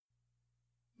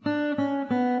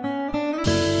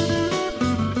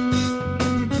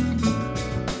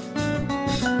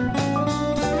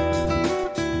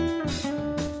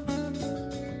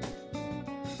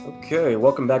Okay,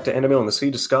 welcome back to Anime on the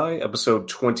Sea to Sky, episode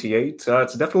 28.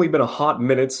 It's definitely been a hot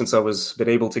minute since I was been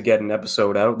able to get an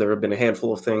episode out. There have been a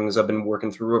handful of things I've been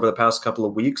working through over the past couple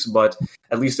of weeks, but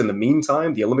at least in the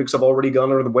meantime, the Olympics have already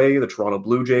gone out of the way. The Toronto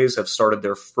Blue Jays have started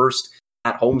their first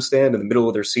at-home stand in the middle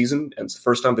of their season, and it's the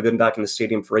first time they've been back in the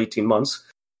stadium for 18 months.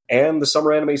 And the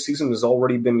summer anime season has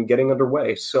already been getting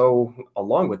underway. So,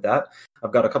 along with that,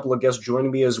 I've got a couple of guests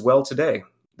joining me as well today.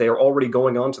 They are already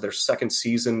going on to their second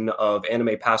season of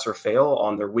Anime Pass or Fail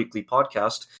on their weekly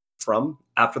podcast from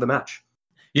After the Match.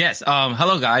 Yes.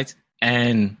 Hello, guys.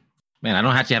 And, man, I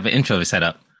don't actually have an intro set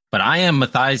up, but I am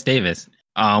Matthias Davis,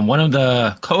 one of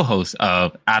the co-hosts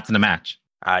of After the Match.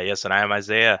 Yes, and I am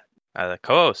Isaiah, the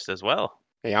co-host as well.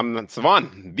 Hey, I'm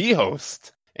Savan, the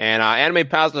host. And Anime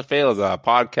Pass or Fail is a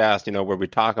podcast, where we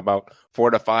talk about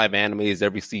 4 to 5 animes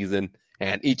every season.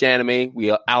 And each anime,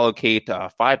 we allocate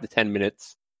 5 to 10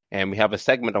 minutes. And we have a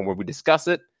segment on where we discuss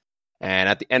it. And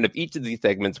at the end of each of these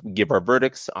segments, we give our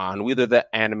verdicts on whether the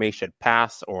anime should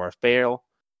pass or fail.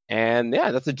 And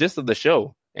yeah, that's the gist of the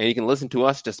show. And you can listen to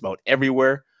us just about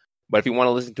everywhere. But if you want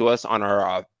to listen to us on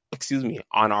our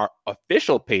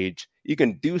official page, you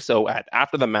can do so at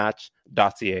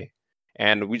afterthematch.ca.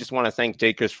 And we just want to thank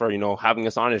Jakers for, having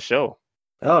us on his show.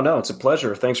 Oh, no, it's a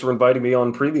pleasure. Thanks for inviting me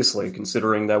on previously,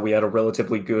 considering that we had a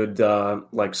relatively good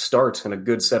start and a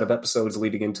good set of episodes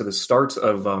leading into the start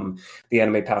of the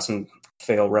Anime Pass and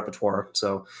Fail repertoire.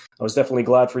 So I was definitely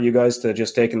glad for you guys to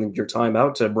just taking your time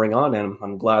out to bring on, and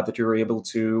I'm glad that you were able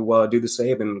to do the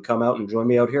same and come out and join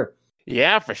me out here.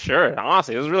 Yeah, for sure.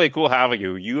 Honestly, it was really cool having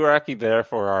you. You were actually there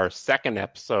for our second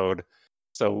episode.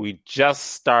 So we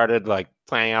just started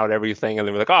planning out everything, and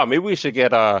then we're like, oh, maybe we should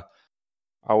get a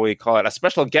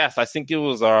special guest. I think it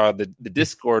was the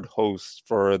Discord host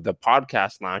for the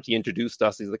podcast lounge. He introduced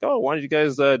us. He's like, oh, why don't you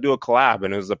guys do a collab?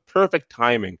 And it was a perfect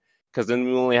timing, because then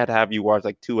we only had to have you watch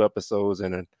 2 episodes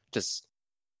and just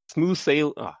smooth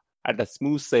sail. I had a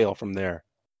smooth sail from there.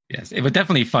 Yes, it was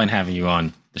definitely fun having you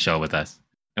on the show with us.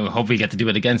 And we hope we get to do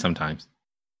it again sometimes.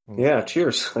 Yeah,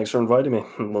 cheers. Thanks for inviting me.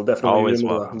 We'll definitely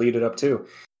lead it up too.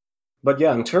 But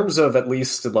yeah, in terms of at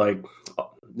least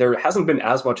there hasn't been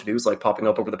as much news popping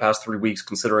up over the past 3 weeks,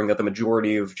 considering that the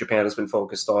majority of Japan has been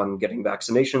focused on getting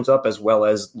vaccinations up, as well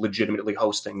as legitimately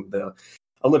hosting the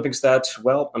Olympics that,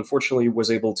 well, unfortunately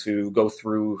was able to go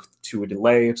through to a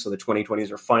delay. So the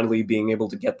 2020s are finally being able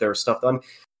to get their stuff done.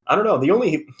 I don't know.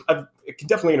 I can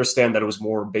definitely understand that it was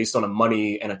more based on a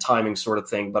money and a timing sort of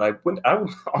thing, but I would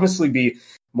honestly be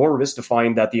more remiss to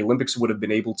find that the Olympics would have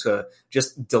been able to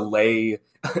just delay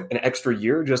an extra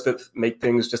year just to make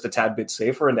things just a tad bit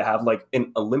safer and to have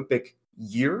an Olympic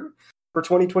year for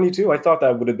 2022. I thought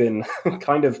that would have been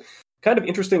kind of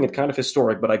interesting and kind of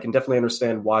historic, but I can definitely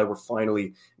understand why we're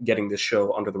finally getting this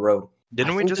show under the road.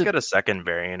 Didn't we just get a second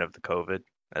variant of the COVID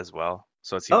as well?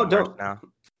 So it's even worse now.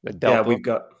 The Delta.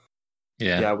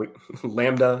 Yeah, we've got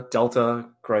Lambda, Delta,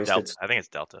 Christ. I think it's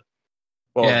Delta.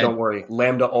 Well, don't worry.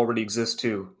 Lambda already exists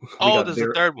too. There's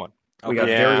a third one. We got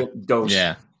variant dose.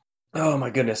 Yeah. Oh my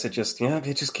goodness, it just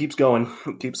keeps going.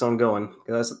 It keeps on going.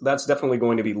 That's definitely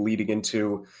going to be leading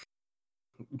into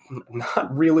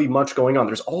not really much going on.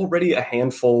 There's already a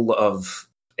handful of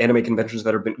anime conventions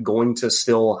that are going to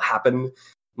still happen.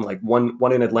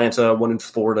 One in Atlanta, one in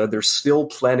Florida. They're still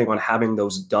planning on having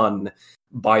those done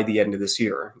by the end of this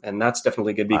year. And that's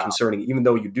definitely going to be concerning. Even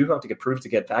though you do have to get proof to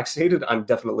get vaccinated, I'm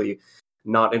definitely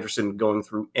not interested in going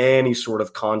through any sort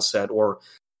of con set or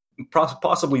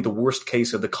possibly the worst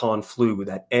case of the con flu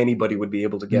that anybody would be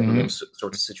able to get in those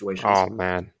sorts of situations. Oh,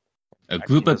 man. A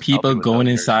group of people going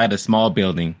inside a small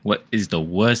building. What is the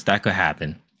worst that could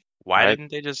happen? Why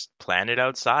didn't they just plan it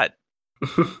outside?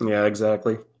 Yeah,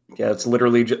 exactly. Yeah, it's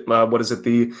literally what is it?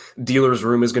 The dealer's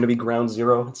room is going to be ground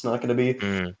zero. It's not going to be.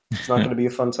 It's not going to be a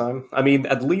fun time. I mean,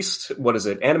 at least what is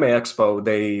it? Anime Expo.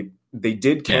 They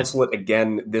did cancel it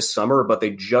again this summer, but they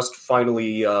just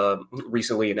finally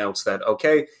recently announced that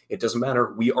it doesn't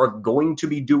matter. We are going to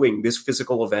be doing this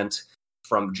physical event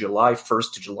from July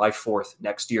 1st to July 4th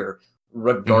next year.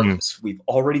 Regardless, we've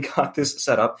already got this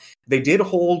set up. They did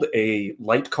hold a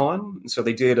light con, so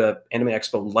they did a Anime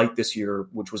Expo Light this year,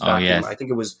 which was back in, I think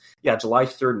it was July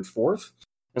 3rd and 4th,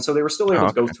 and so they were still able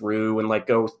to go through and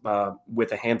go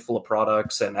with a handful of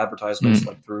products and advertisements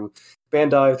through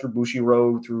Bandai, through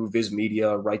Bushiroad, through Viz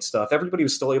Media, Right Stuff. Everybody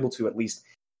was still able to at least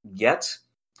get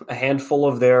a handful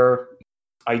of their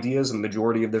ideas and the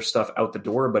majority of their stuff out the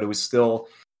door, but it was still.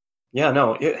 Yeah,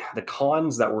 no, the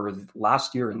cons that were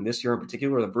last year and this year in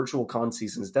particular, the virtual con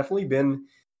season has definitely been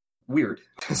weird,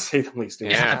 to say the least.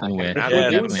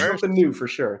 It was something new for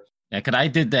sure. Yeah, because I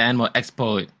did the Anime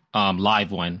Expo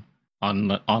live one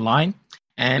online,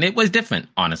 and it was different.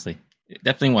 Honestly, it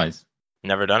definitely was.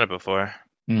 Never done it before.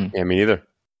 Yeah, me either.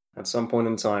 At some point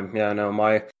in time, yeah. No,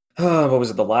 my what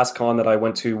was it? The last con that I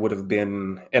went to would have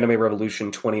been Anime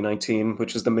Revolution 2019,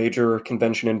 which is the major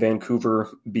convention in Vancouver,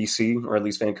 BC, or at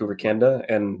least Vancouver, Canada,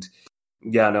 and.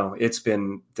 Yeah, no, it's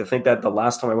been, to think that the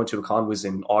last time I went to a con was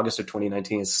in August of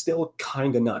 2019 is still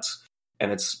kind of nuts.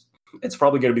 And it's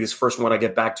probably going to be this first one I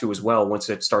get back to as well once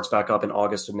it starts back up in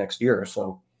August of next year.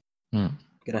 So, going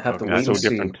to have to wait and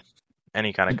see.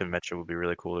 Any kind of convention would be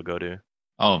really cool to go to.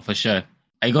 Oh, for sure.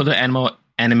 I go to Anime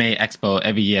Expo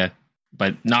every year,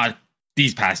 but not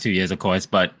these past 2 years, of course,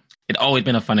 but it's always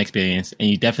been a fun experience, and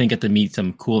you definitely get to meet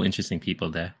some cool, interesting people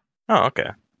there. Oh,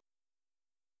 okay.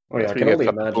 Oh yeah, I can only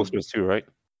imagine. Posters too, right?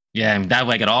 Yeah, and that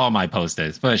way I get all my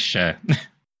posters for sure.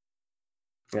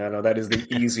 Yeah, no, that is the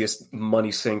easiest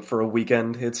money sink for a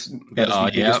weekend. That is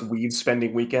the biggest weed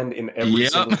spending weekend in every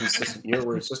single consistent year.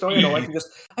 Where it's just,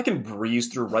 I can breeze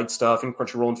through Right Stuff and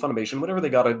Crunchyroll and Funimation, whatever they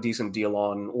got a decent deal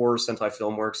on, or Sentai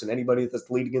Filmworks, and anybody that's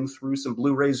leading in through some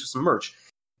Blu-rays or some merch.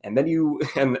 And then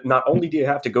and not only do you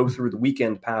have to go through the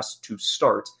weekend pass to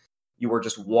start. You are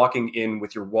just walking in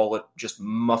with your wallet just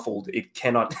muffled. It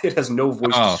has no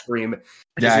voice to scream.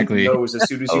 Exactly. It knows as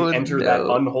soon as you enter that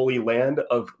unholy land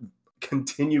of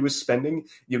continuous spending,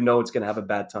 you know it's going to have a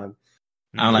bad time.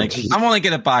 I'm only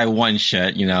going to buy one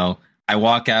shirt, I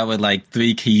walk out with like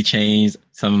 3 keychains,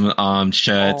 some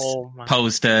shirts,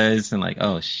 posters, and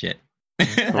oh shit.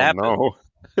 Oh, no.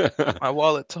 My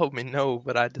wallet told me no,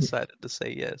 but I decided to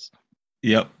say yes.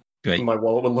 Yep. Great. My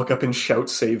wallet would look up and shout,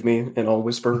 "Save me," and I'll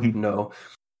whisper, "No."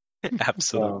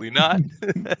 Absolutely not.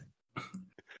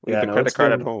 Yeah, the credit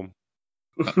card at home.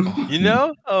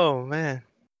 Oh man,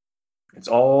 it's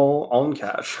all on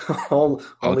cash, all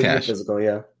cash, physical.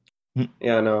 Yeah,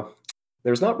 yeah. No,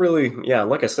 there's not really. Yeah,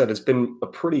 like I said, it's been a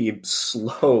pretty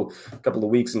slow couple of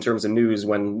weeks in terms of news.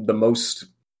 When the most,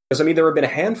 because there have been a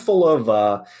handful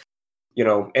of.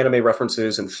 Anime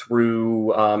references and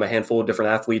through a handful of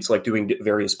different athletes doing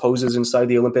various poses inside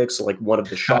the Olympics. Like one of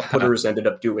the shot putters ended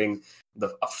up doing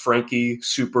a Frankie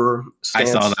super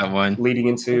stance. I saw that one leading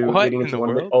into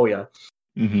one. Oh yeah,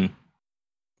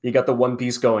 He got the one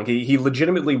piece going. He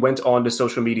legitimately went on to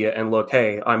social media and look,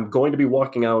 hey, I'm going to be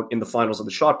walking out in the finals of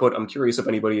the shot put. I'm curious if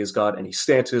anybody has got any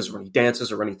stances or any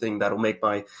dances or anything that'll make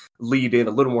my lead in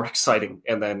a little more exciting.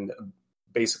 And then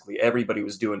basically everybody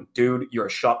was doing, dude, you're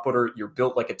a shot putter, you're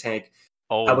built like a tank.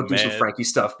 How about do some Frankie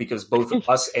stuff? Because both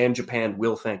us and Japan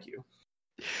will thank you.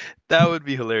 That would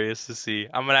be hilarious to see.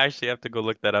 I'm going to actually have to go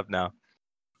look that up now.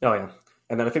 Oh, yeah.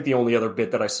 And then I think the only other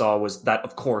bit that I saw was that,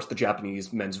 of course, the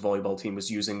Japanese men's volleyball team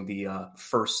was using the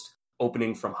first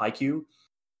opening from Haikyuu,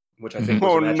 which I think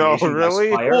was Imagination really?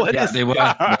 Yeah, they were.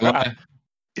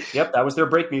 Yep, that was their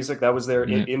break music. That was their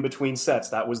in between sets.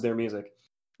 That was their music.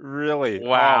 Really?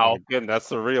 Wow. Oh, my goodness, that's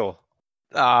surreal.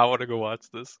 I want to go watch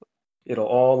this. It'll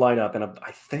all line up, and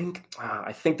I think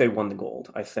they won the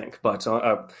gold. I think, but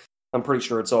I'm pretty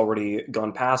sure it's already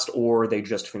gone past, or they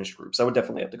just finished groups. I would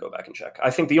definitely have to go back and check. I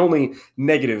think the only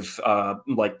negative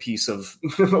piece of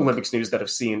Olympics news that I've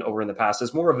seen over in the past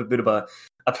is more of a bit of a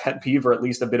pet peeve, or at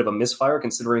least a bit of a misfire,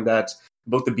 considering that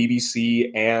both the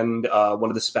BBC and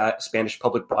one of the Spanish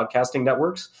public broadcasting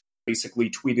networks basically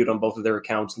tweeted on both of their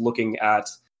accounts looking at,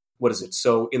 what is it?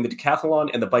 So in the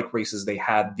decathlon and the bike races, they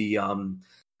had the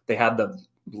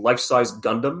life-size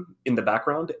Gundam in the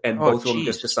background, and both of them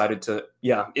just decided to,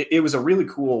 it was a really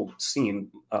cool scene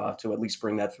to at least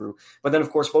bring that through. But then, of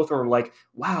course, both of them were like,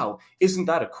 wow, isn't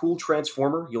that a cool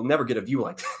Transformer? You'll never get a view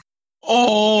like that.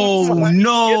 Oh,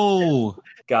 no!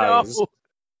 Guys.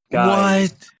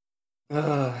 What?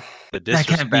 The disrespect. That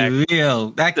can't be real.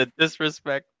 The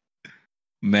disrespect.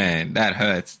 Man, that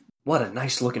hurts. What a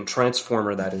nice-looking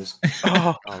Transformer that is.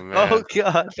 Oh, man. Oh,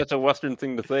 God. Such a Western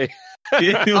thing to say.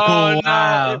 Wow.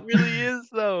 Wow. No, it really is,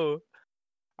 though.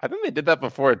 I think they did that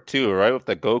before, too, right? With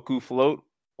the Goku float.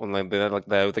 When they had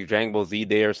that with the Dragon Ball Z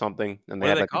Day or something. And they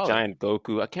had a giant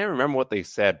Goku. I can't remember what they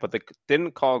said, but they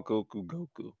didn't call Goku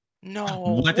Goku. No,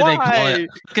 what did they call it?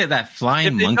 Look at that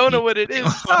flying monkey. If they don't know what it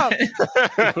is, stop.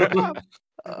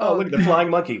 Oh, look at the flying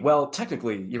monkey. Well,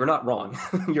 technically, you're not wrong.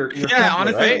 you're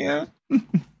honestly, right? yeah.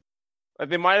 Like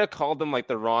they might have called them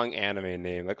the wrong anime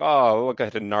name, look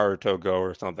at Naruto Go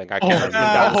or something. I can't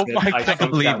remember. I can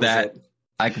believe that.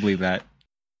 I can believe that.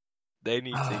 They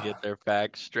need to get their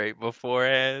facts straight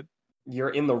beforehand. You're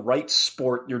in the right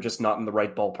sport. You're just not in the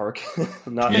right ballpark.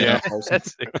 Not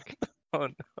That's it. Oh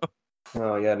no.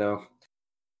 Oh yeah, no.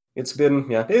 It's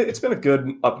been a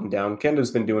good up and down. Canada's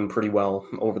been doing pretty well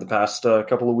over the past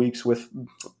couple of weeks with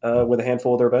a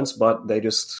handful of their events, but they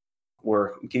just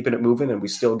we're keeping it moving, and we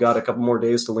still got a couple more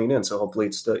days to lean in. So hopefully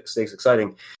it stays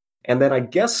exciting. And then I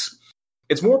guess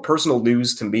it's more personal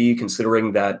news to me,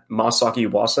 considering that Masaaki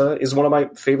Yuasa is one of my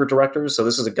favorite directors. So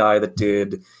this is a guy that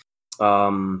did,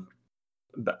 not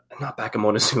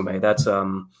Bakemonosume. That's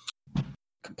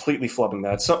completely flubbing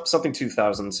that. Something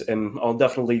 2000s, and I'll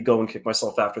definitely go and kick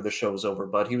myself after the show's over.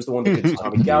 But he was the one that did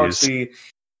Atomic Galaxy.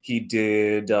 He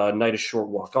did Night is Short,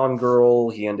 Walk On Girl.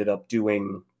 He ended up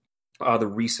doing the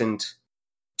recent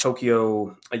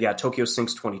Tokyo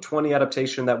Sinks 2020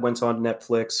 adaptation that went on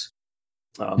Netflix.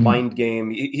 Mind Game.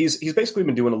 He's basically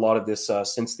been doing a lot of this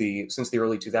since the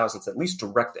early 2000s, at least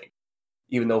directing.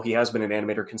 Even though he has been an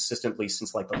animator consistently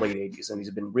since like the late 80s, and he's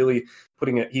been really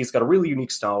putting it. He's got a really unique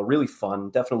style, really fun.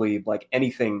 Definitely like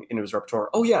anything in his repertoire.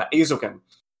 Oh yeah, Eizouken,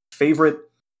 favorite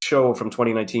show from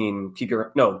 2019.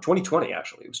 2020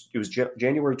 actually. It was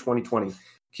January 2020.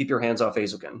 Keep your hands off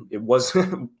Eizouken. It was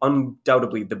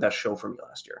undoubtedly the best show for me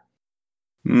last year.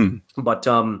 But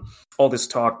all this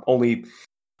talk only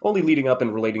leading up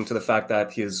and relating to the fact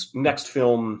that his next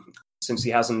film, since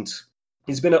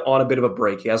he's been on a bit of a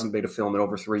break. He hasn't made a film in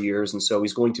over 3 years, and so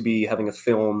he's going to be having a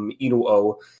film,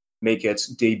 Inu-Oh, make its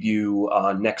debut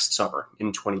next summer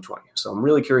in 2020. So I'm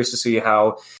really curious to see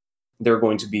how they're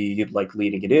going to be like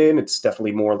leading it in. It's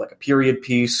definitely more like a period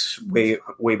piece, way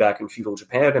back in feudal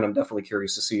Japan, and I'm definitely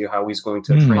curious to see how he's going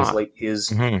to translate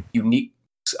his unique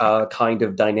kind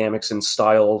of dynamics and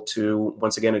style to,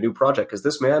 once again, a new project. Because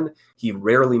this man, he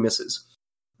rarely misses.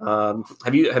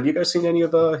 Have you guys seen any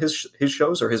of his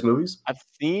shows or his movies? I've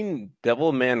seen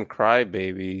Devilman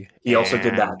Crybaby. He also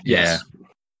did that. Yes.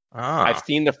 I've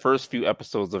seen the first few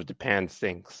episodes of Japan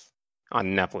Sinks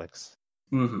on Netflix.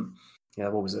 Yeah,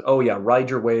 what was it? Oh yeah, Ride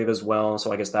Your Wave as well.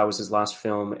 So I guess that was his last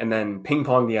film, and then Ping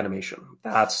Pong the animation.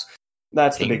 That's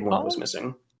the big one I was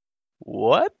missing.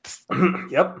 What?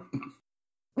 Yep.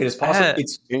 It is possible.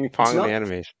 It's Ping Pong the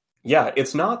animation. Yeah,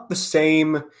 it's not the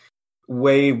same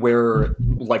way where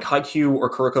like Haikyuu or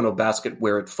Kuroko no Basket,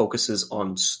 where it focuses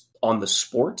on the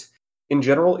sport in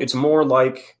general. It's more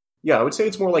like, I would say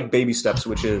it's more like Baby Steps,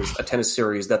 which is a tennis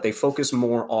series that they focus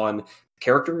more on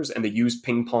characters, and they use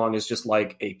ping pong as just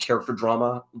like a character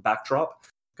drama backdrop,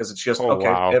 because it's just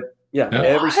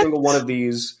every single one of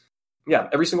these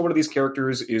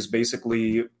characters is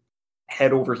basically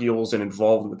head over heels and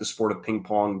involved with the sport of ping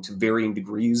pong to varying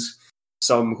degrees.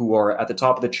 Some who are at the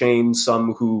top of the chain,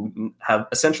 some who have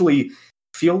essentially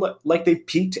feel like they've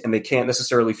peaked and they can't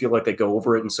necessarily feel like they go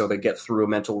over it, and so they get through a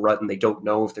mental rut and they don't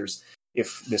know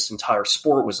if this entire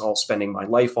sport was all spending my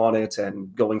life on it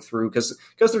and going through, because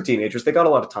they're teenagers, they got a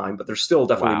lot of time, but there's still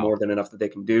definitely more than enough that they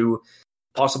can do.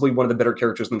 Possibly one of the better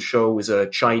characters in the show is a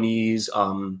Chinese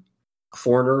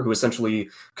foreigner who essentially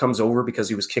comes over because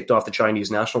he was kicked off the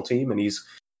Chinese national team, and he's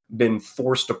been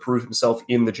forced to prove himself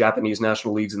in the Japanese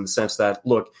national leagues, in the sense that,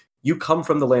 look, you come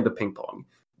from the land of ping pong,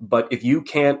 but if you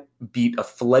can't beat a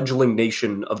fledgling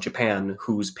nation of Japan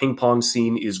whose ping pong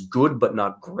scene is good but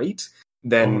not great,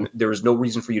 then there is no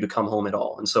reason for you to come home at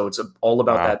all. And so it's all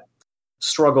about that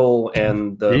struggle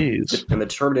and the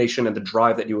determination and the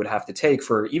drive that you would have to take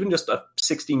for even just a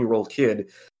 16-year-old kid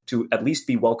to at least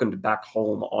be welcomed back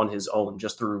home on his own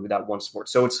just through that one sport.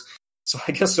 So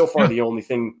I guess so far the only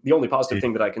positive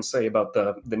thing that I can say about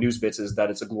the news bits is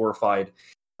that it's a glorified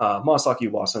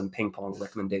Masaaki Yuasa and ping pong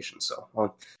recommendation. So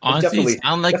I'll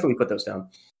definitely put those down.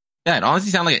 Yeah, it honestly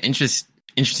sounds like an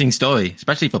interesting story,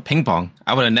 especially for ping pong.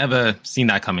 I would have never seen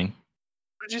that coming.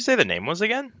 What did you say the name was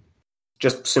again?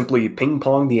 Just simply Ping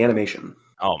Pong the Animation.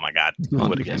 Oh my god. Who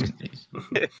would have guessed?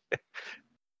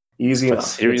 Easy enough.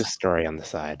 Serious story on the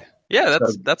side. Yeah,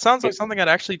 that sounds like something I'd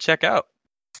actually check out.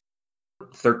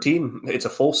 13. It's a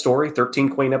full story, 13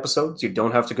 quaint episodes. You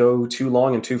don't have to go too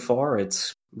long and too far.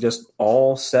 It's just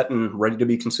all set and ready to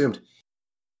be consumed.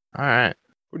 All right.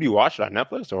 Where do you watch it, on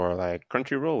Netflix or like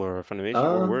Crunchyroll or Funimation?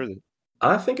 Or where is it?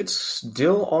 I think it's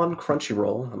still on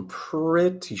Crunchyroll. I'm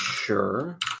pretty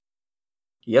sure.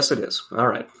 Yes, it is. All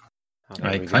right. All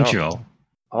right, Crunchyroll.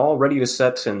 All ready to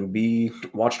set and be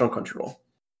watched on Crunchyroll.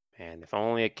 Man, if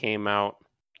only it came out,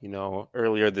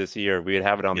 earlier this year, we'd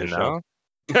have it on the show.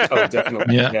 Oh,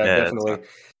 definitely. Yeah, definitely.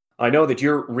 I know that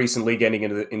you're recently getting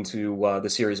into the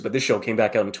series, but this show came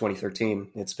back out in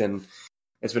 2013. It's been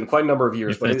quite a number of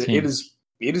years, but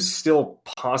it is still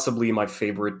possibly my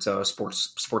favorite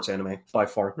sports anime by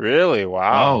far. Really?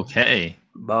 Wow. Okay.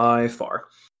 By far.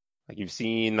 Like you've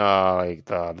seen like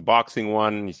the boxing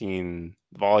one, you've seen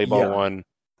the volleyball one.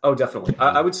 Oh, definitely.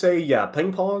 I would say, yeah,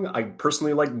 Ping Pong, I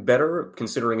personally like better,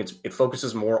 considering it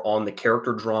focuses more on the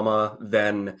character drama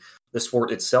than the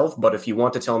sport itself. But if you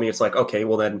want to tell me, it's like, okay,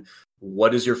 well then,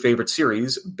 what is your favorite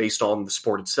series based on the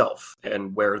sport itself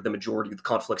and where the majority of the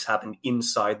conflicts happen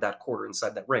inside that quarter,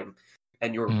 inside that ring?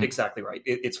 And you're exactly right.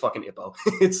 It's fucking Ippo.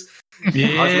 It's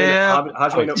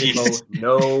Hajime no Ippo,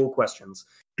 no questions.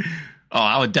 Oh,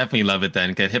 I would definitely love it then,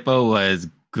 because Hippo was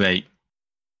great.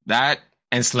 That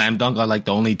and Slam Dunk are like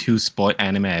the only two sport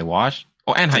anime I watch.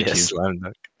 Oh, and Haikyuu. Slam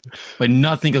Dunk. But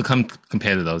nothing could come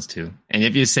compared to those two. And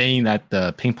if you're saying that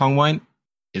the Ping Pong one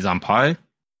is on par,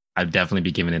 I'd definitely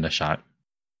be giving it a shot.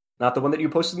 Not the one that you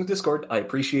posted in the Discord. I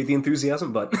appreciate the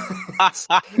enthusiasm, but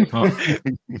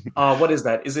what is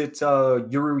that? Is it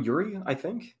Yuru Yuri? I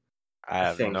think. I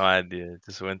have no idea.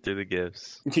 Just went through the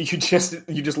gifs. You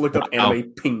just looked up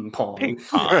anime Ping Pong. Ping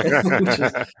Pong.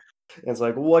 It's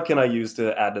like, what can I use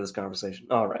to add to this conversation?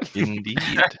 All right. Indeed.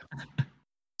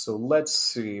 So let's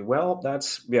see. Well,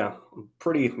 that's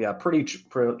pretty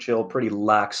chill, pretty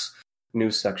lax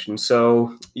news section.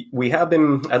 So we have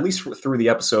been, at least through the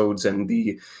episodes and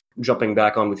the jumping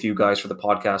back on with you guys for the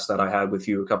podcast that I had with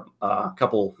you a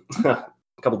couple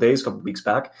weeks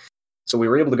back. So we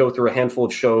were able to go through a handful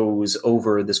of shows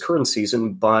over this current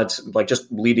season, but like just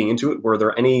leading into it, were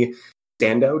there any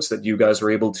standouts that you guys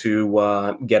were able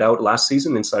to get out last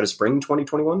season inside of spring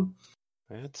 2021?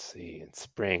 Let's see, in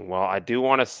spring. Well, I do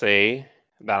want to say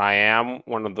that I am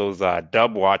one of those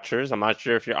dub watchers. I'm not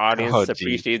sure if your audience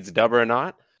appreciates dub or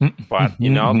not, but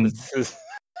this is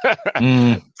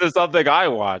this is something I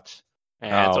watch.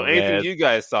 And so anything you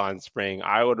guys saw in spring,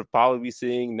 I would probably be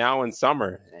seeing now in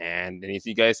summer. And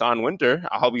anything you guys saw in winter,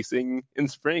 I'll be seeing in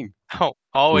spring. Oh,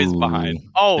 always behind.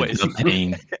 Always. The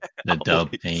pain. The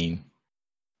dub pain.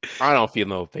 I don't feel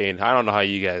no pain. I don't know how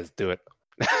you guys do it.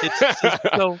 It's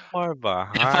so far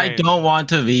behind. If I don't want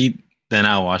to read, then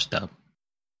I'll watch dub.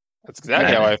 That's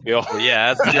exactly how I feel.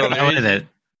 Yeah, that's the only reason.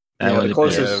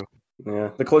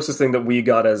 The closest thing that we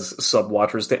got as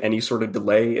sub-watchers to any sort of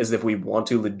delay is if we want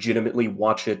to legitimately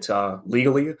watch it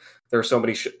legally. There are so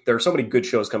many good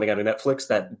shows coming out of Netflix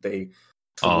that they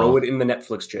throw it in the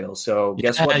Netflix jail. So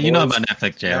guess what? You know about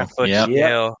Netflix jail.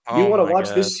 Jail. You want to watch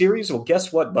this series? Well,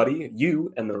 guess what, buddy?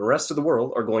 You and the rest of the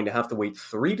world are going to have to wait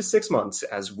 3 to 6 months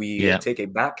as we take a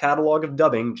back catalog of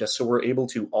dubbing just so we're able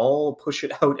to all push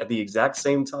it out at the exact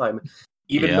same time,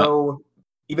 even though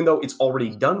it's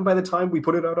already done by the time we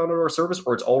put it out on our service,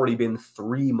 or it's already been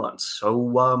 3 months.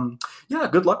 So,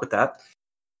 good luck with that.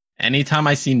 Anytime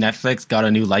I see Netflix got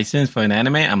a new license for an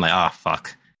anime, I'm like,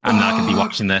 fuck. I'm not going to be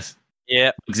watching this.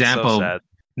 Yeah. Example, so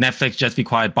Netflix Just Be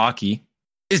Quiet Baki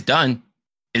is done.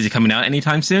 Is it coming out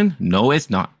anytime soon? No, it's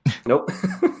not. Nope.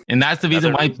 And that's the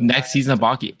reason why next season of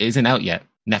Baki isn't out yet.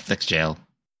 Netflix jail.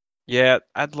 Yeah,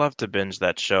 I'd love to binge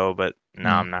that show, but no,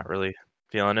 I'm not really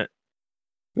feeling it.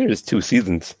 There's 2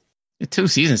 seasons. It's 2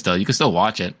 seasons still. You can still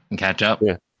watch it and catch up.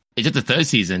 Yeah. It's just the 3rd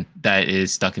season that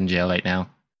is stuck in jail right now.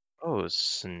 Oh,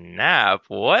 snap.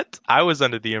 What? I was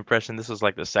under the impression this was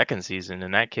like the 2nd season. In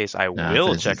that case, I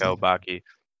will check out Baki.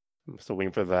 I'm still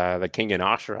waiting for the King and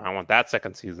Ashura. I want that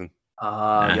 2nd season.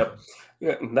 Yep.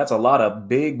 Yeah, that's a lot of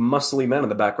big, muscly men in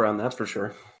the background, that's for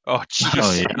sure. Oh,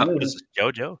 jeez. Oh, This is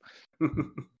JoJo.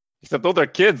 Except those are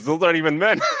kids. Those aren't even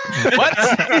men.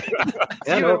 What?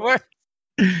 Even worse.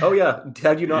 Oh, yeah.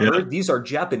 Have you not heard? These are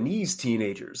Japanese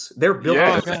teenagers. They're built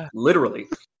different, literally.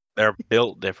 They're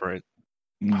built different.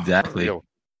 Exactly.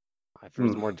 If there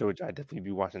was more JoJo, I'd definitely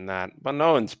be watching that. But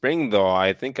no, in spring, though,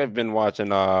 I think I've been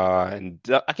watching... I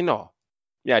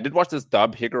did watch this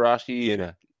dub, Higurashi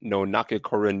and no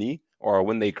Nakakura ni, or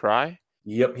When They Cry.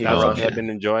 Yep, That's something I've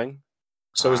been enjoying.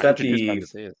 So is that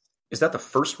the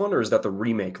first one, or is that the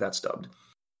remake that's dubbed?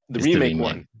 The remake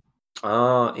one.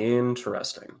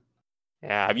 Interesting.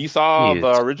 Yeah, have you saw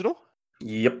the original?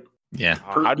 Yep. Yeah.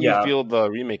 How do you feel the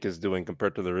remake is doing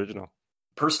compared to the original?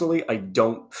 Personally, I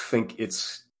don't think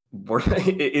it's worth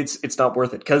it's not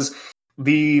worth it, because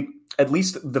at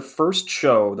least the first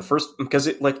show, because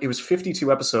it was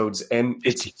 52 episodes, and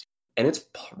it's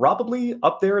probably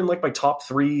up there in like my top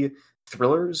 3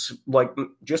 thrillers, like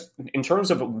just in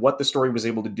terms of what the story was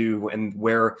able to do, and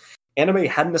where anime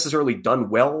hadn't necessarily done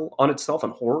well on itself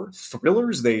on horror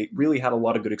thrillers. They really had a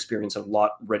lot of good experience and a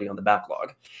lot ready on the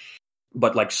backlog,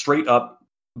 but like straight up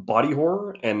body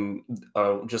horror and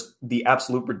just the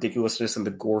absolute ridiculousness and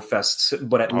the gore fests,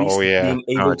 but at least being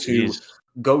able to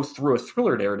go through a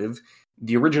thriller narrative,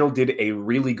 the original did a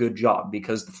really good job,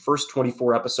 because the first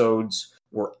 24 episodes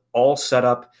were all set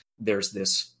up. There's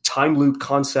this time loop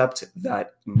concept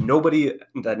that nobody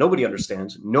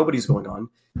understands. Nobody's going on.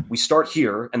 We start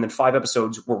here, and then 5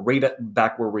 episodes, we're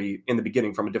back where we in the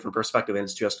beginning from a different perspective, and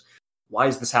it's just, why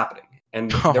is this happening?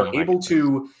 And they're able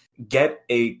to get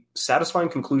a satisfying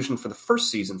conclusion for the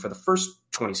first season, for the first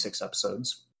 26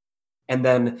 episodes, and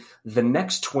then the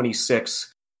next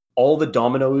 26, all the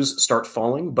dominoes start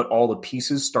falling, but all the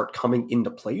pieces start coming into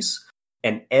place.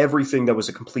 And everything that was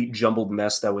a complete jumbled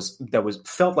mess that was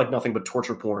felt like nothing but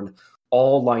torture porn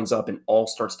all lines up and all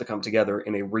starts to come together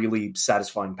in a really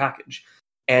satisfying package.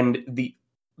 And the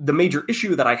major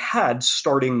issue that I had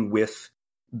starting with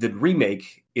the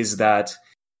remake is that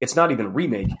it's not even a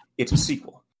remake, it's a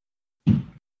sequel.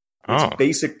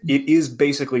 It is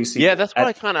basically a sequel. Yeah, that's what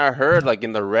I kind of heard, like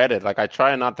in the Reddit. Like, I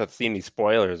try not to see any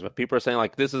spoilers, but people are saying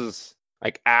like this is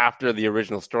like after the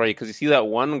original story, because you see that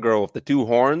one girl with the 2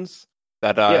 horns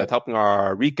that is helping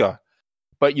our Rika,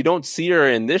 but you don't see her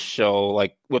in this show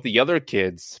like with the other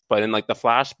kids. But in like the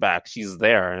flashback, she's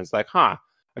there, and it's like, I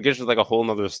guess it's like a whole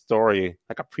nother story,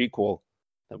 like a prequel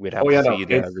that we'd have to see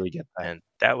to really get that. And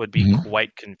that would be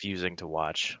quite confusing to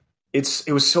watch. It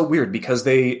was so weird because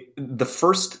let's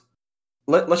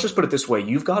just put it this way: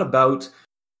 you've got about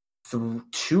 2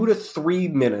 to 3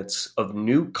 minutes of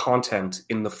new content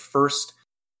in the first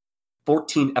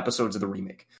 14 episodes of the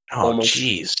remake. Almost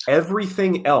jeez.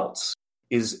 Everything else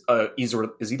is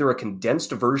either a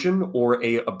condensed version or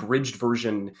a abridged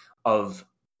version of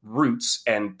roots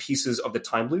and pieces of the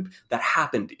time loop that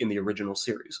happened in the original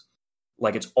series.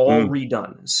 Like, it's all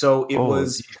redone. So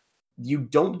you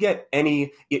don't get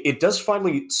any. It does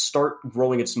finally start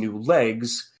growing its new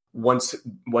legs once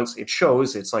it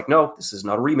shows. It's like, no, this is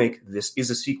not a remake. This is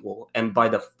a sequel. And by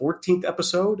the 14th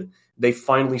episode, they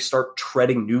finally start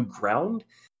treading new ground.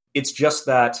 It's just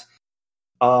that,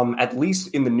 at least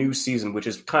in the new season, which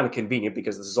is kind of convenient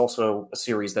because this is also a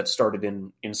series that started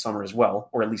in summer as well,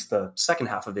 or at least the second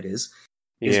half of it is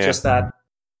just that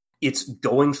it's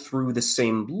going through the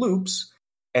same loops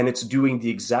and it's doing the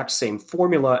exact same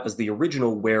formula as the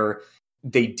original, where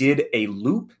they did a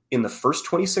loop in the first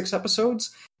 26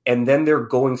 episodes, and then they're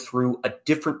going through a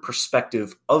different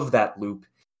perspective of that loop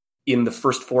in the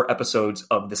first 4 episodes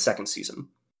of the second season.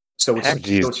 So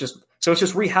it's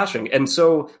just rehashing. And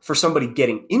so for somebody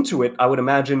getting into it, I would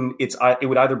imagine it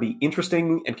would either be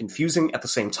interesting and confusing at the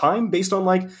same time, based on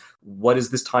like, what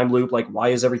is this time loop? Like, why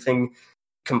is everything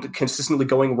consistently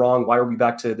going wrong? Why are we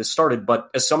back to this started? But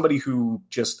as somebody who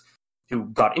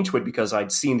got into it because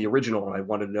I'd seen the original and I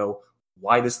wanted to know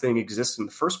why this thing exists in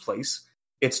the first place,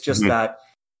 it's just that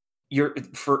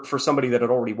for somebody that had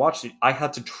already watched it, I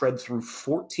had to tread through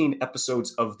 14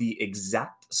 episodes of the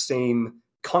exact same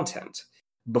content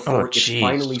before it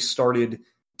finally started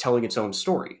telling its own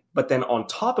story. But then on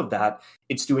top of that,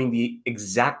 it's doing the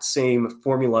exact same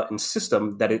formula and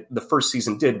system that the first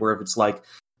season did, where it's like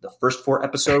the first 4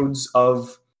 episodes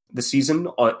of the season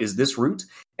is this route,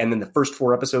 and then the first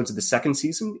 4 episodes of the second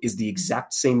season is the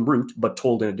exact same route, but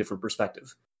told in a different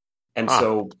perspective. And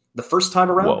so the first time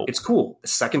around, it's cool. The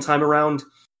second time around,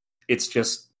 it's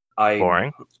just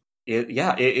boring.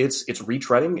 It's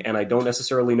retreading, and I don't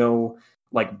necessarily know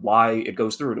like why it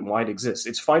goes through it and why it exists.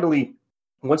 It's finally,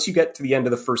 once you get to the end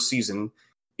of the first season,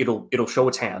 it'll show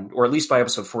its hand, or at least by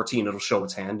episode 14, it'll show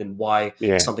its hand and why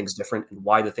something's different and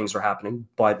why the things are happening.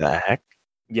 But the heck?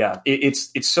 Yeah,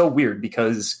 it's so weird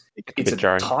because it's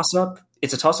a toss-up.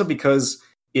 It's a toss-up because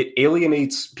it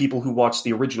alienates people who watch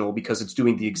the original because it's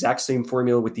doing the exact same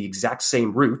formula with the exact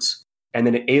same roots, and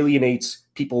then it alienates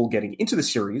people getting into the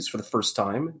series for the first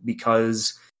time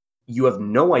because you have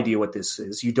no idea what this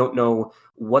is. You don't know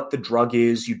what the drug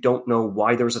is. You don't know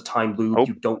why there's a time loop.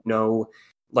 You don't know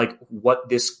like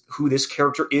who this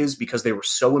character is, because they were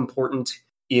so important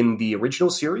in the original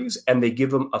series, and they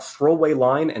give them a throwaway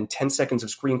line and 10 seconds of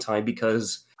screen time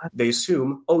because they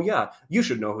assume, oh yeah, you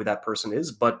should know who that person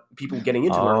is. But people getting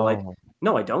into it are like,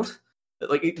 no, I don't.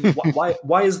 Like,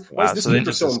 why is this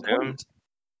character so important?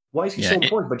 Why is he so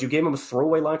important? But you gave him a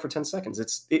throwaway line for 10 seconds.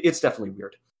 It's definitely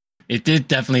weird. It did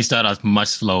definitely start off much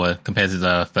slower compared to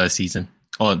the first season,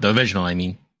 or the original, I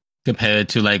mean, compared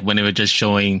to like when they were just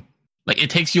showing, like, it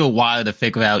takes you a while to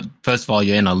figure out, first of all,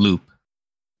 you're in a loop.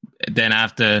 Then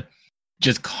after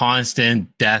just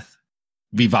constant death,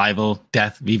 revival,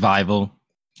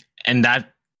 and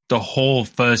that the whole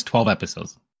first 12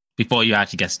 episodes before you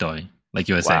actually get story, like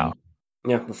you were saying.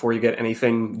 Yeah, before you get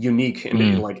anything unique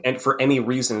and for any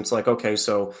reason, it's like, okay,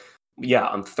 so yeah,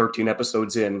 I'm 13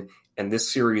 episodes in, and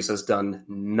this series has done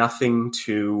nothing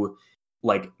to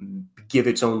like give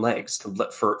its own legs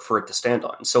for it to stand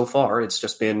on. So far, it's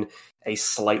just been a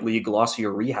slightly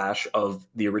glossier rehash of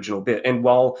the original bit. And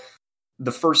while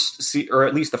the first or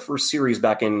at least the first series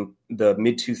back in the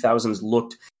mid 2000s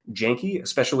looked janky,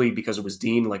 especially because it was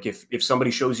Dean. Like if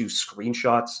somebody shows you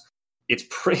screenshots, it's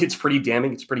pretty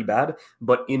damning. It's pretty bad.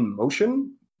 But in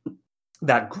motion,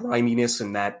 that griminess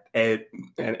and that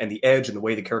and the edge and the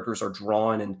way the characters are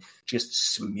drawn and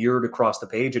just smeared across the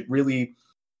page, it really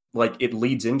it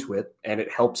leads into it, and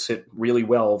it helps it really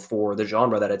well for the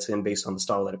genre that it's in based on the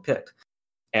style that it picked.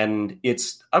 And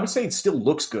I would say it still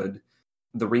looks good,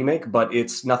 the remake, but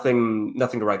it's nothing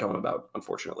to write home about,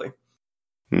 unfortunately.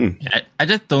 I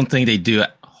just don't think they do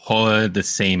horror the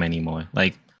same anymore.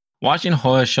 Like watching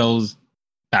horror shows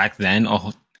back then,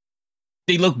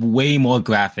 they look way more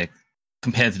graphic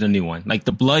compared to the new one. Like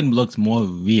the blood looks more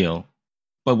real,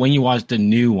 but when you watch the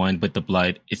new one with the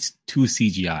blood, it's too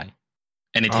CGI,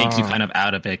 and it takes you kind of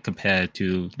out of it compared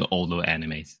to the older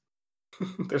animes.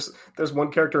 There's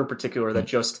one character in particular that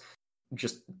just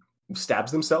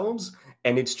stabs themselves,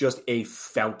 and it's just a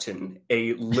fountain,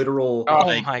 a literal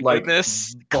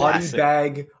goodness, body classic.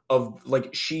 bag of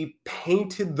she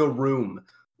painted the room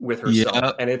with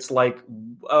herself, and it's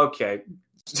okay.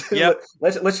 Yep.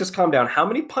 Let's just calm down. How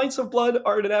many pints of blood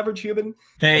are in an average human?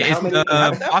 Hey, it's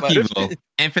Baki,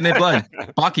 infinite blood.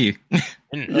 Baki.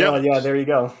 Yeah, there you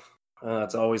go.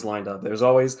 It's always lined up. There's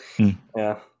always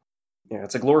yeah.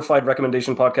 It's a glorified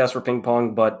recommendation podcast for ping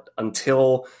pong, but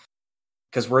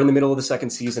because we're in the middle of the second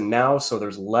season now, so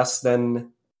there's less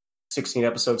than 16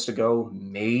 episodes to go.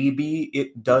 Maybe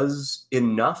it does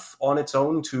enough on its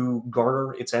own to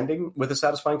garner its ending with a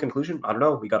satisfying conclusion. I don't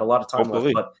know. We got a lot of time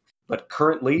left, but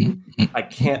currently, I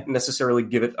can't necessarily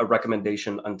give it a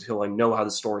recommendation until I know how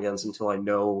the story ends, until I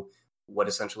know what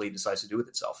essentially it decides to do with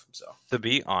itself. So, to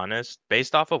be honest,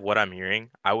 based off of what I'm hearing,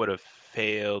 I would have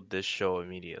failed this show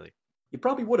immediately. You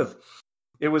probably would have.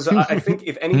 It was. I think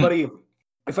if anybody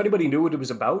knew what it was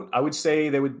about, I would say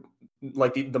they would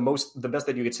the best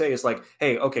that you could say is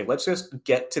hey, okay, let's just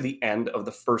get to the end of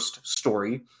the first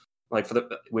story,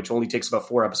 which only takes about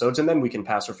 4 episodes, and then we can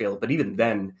pass or fail it. But even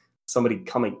then, somebody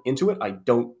coming into it, I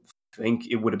don't think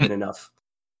it would have been enough.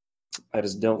 I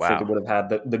just don't think it would have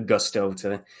had the gusto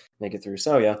to make it through.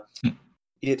 So yeah,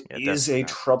 it is a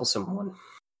troublesome one.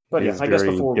 But I guess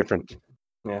different.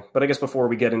 Yeah, but I guess before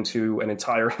we get into an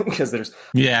entire, because there's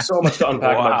so much to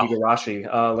unpack about Higurashi,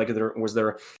 was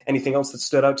there anything else that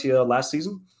stood out to you last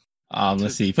season?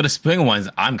 Let's see. For the spring ones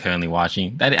I'm currently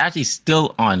watching, that actually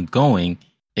still ongoing,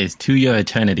 is To Your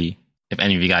Eternity, if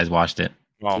any of you guys watched it.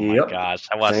 Oh my gosh,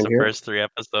 I watched the first 3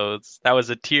 episodes. That was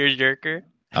a tearjerker.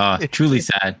 Truly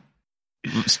sad.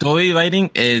 Story writing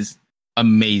is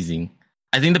amazing.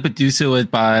 I think the producer was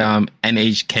by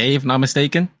NHK, if not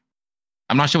mistaken.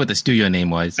 I'm not sure what the studio name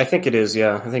was. I think it is,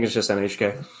 yeah. I think it's just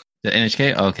NHK. The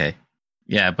NHK? Okay.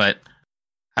 Yeah, but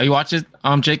have you watched it,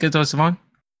 Jacob or Savon?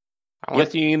 I only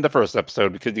seen the first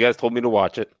episode because you guys told me to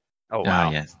watch it. Oh,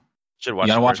 wow. Yes. Should watch.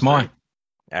 You gotta watch more.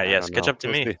 Yes, catch up to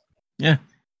me. Yeah.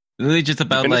 Really just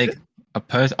about a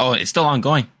person. Oh, it's still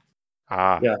ongoing.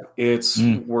 Yeah,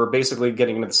 we're basically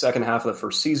getting into the second half of the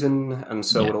first season, and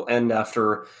so it'll end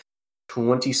after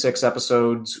 26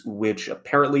 episodes, which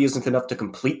apparently isn't enough to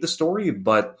complete the story,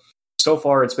 but so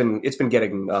far it's been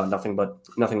getting nothing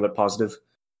but positive.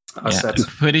 I'm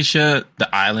pretty sure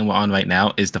the island we're on right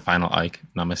now is the final arc,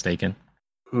 if not mistaken.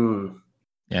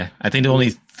 Yeah, I think there are only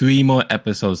 3 more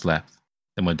episodes left,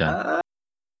 then we're done.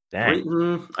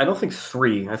 Dang. I don't think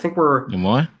 3. I think we're...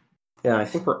 More? Yeah, I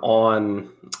think we're on,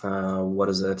 what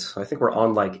is it? I think we're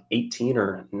on 18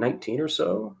 or 19 or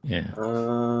so.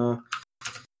 Yeah.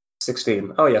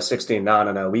 16. Oh yeah, 16.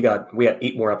 No. We got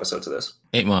 8 more episodes of this.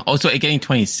 8 more. Also, it getting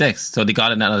 26. So they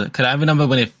got another. Because I remember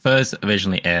when it first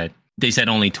originally aired, they said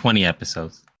only 20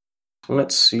 episodes.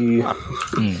 Let's see.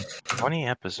 20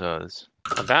 episodes.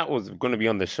 That was going to be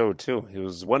on the show too. It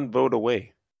was 1 vote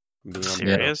away.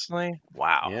 Seriously?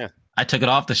 Wow. Yeah. I took it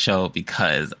off the show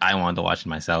because I wanted to watch it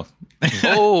myself.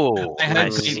 Oh, I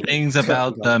heard great things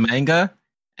about the manga,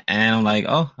 and I'm like,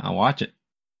 oh, I'll watch it.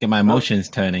 Get my emotions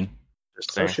turning.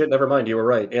 Oh shit, never mind. You were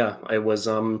right. Yeah, I was.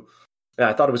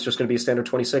 I thought it was just going to be a standard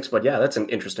 26, but yeah, that's an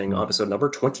interesting episode number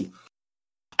 20.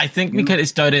 I think because it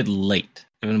started late,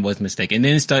 if I was mistaken, and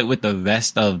then it started with the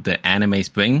rest of the anime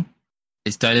spring.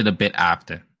 It started a bit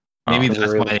after. Maybe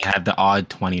that's why they have the odd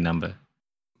 20 number.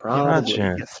 Probably.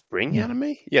 Yeah, spring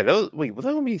anime? Yeah, was that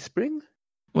going to be spring?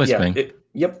 What spring? It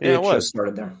just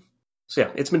started there. So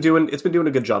yeah, it's been doing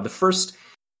a good job. The first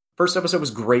episode was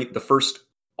great. The first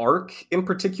arc in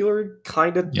particular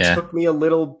kind of took me a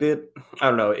little bit. I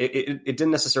don't know. It didn't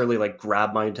necessarily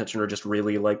grab my attention or just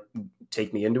really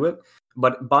take me into it.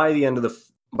 But by the end of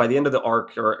the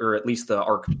arc, or at least the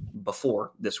arc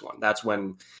before this one, that's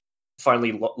when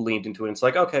finally leaned into it. And it's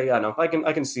like, okay, yeah, no, I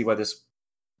can see why this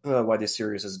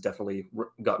series has definitely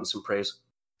gotten some praise.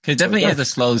 It definitely has a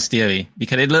slow theory,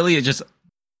 because it literally is just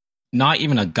not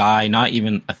even a guy, not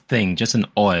even a thing, just an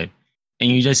orb.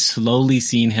 And you just slowly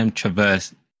seeing him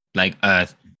traverse like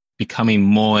Earth, becoming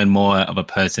more and more of a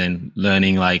person,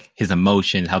 learning like his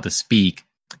emotions, how to speak,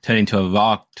 turning to a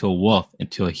rock, to a wolf,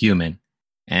 into a human.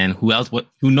 And who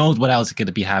knows what else is going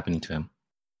to be happening to him?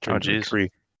 Oh, geez.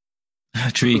 Tree.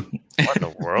 Tree. What in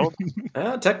the world?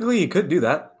 Technically, he could do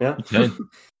that. Yeah.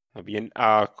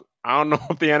 I don't know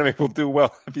if the anime will do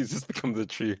well if he just becomes a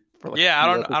tree. Yeah,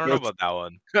 I don't know about that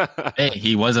one. Hey,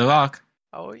 he was a rock.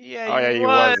 Oh yeah, he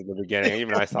was in the beginning.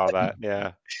 Even I saw that.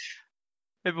 Yeah.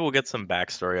 Maybe we'll get some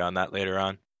backstory on that later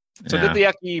on. So did they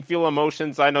actually feel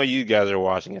emotions? I know you guys are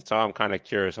watching it, so I'm kind of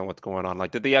curious on what's going on.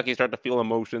 Like, did they actually start to feel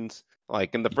emotions?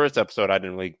 Like in the first episode, I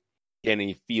didn't really get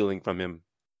any feeling from him.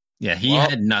 Yeah, he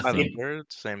had nothing. I heard the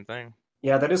same thing.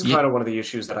 Yeah, that is kind of one of the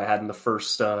issues that I had in the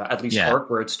first, at least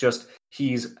arc, where it's just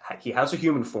he has a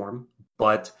human form,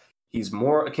 but he's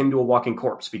more akin to a walking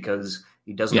corpse because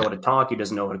he doesn't know how to talk, he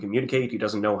doesn't know how to communicate, he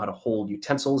doesn't know how to hold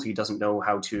utensils, he doesn't know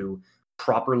how to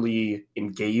properly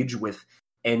engage with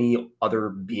any other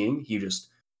being. He just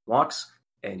walks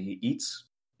and he eats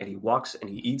and he walks and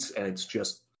he eats, and it's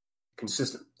just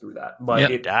consistent through that. But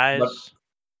it dies.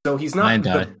 So he's not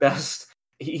the best.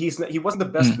 He wasn't the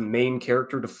best main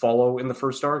character to follow in the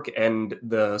first arc, and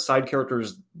the side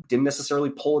characters didn't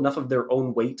necessarily pull enough of their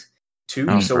own weight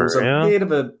too. So it was a bit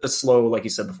of a slow, like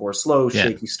you said before,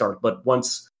 shaky start. But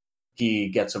once he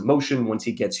gets emotion, once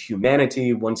he gets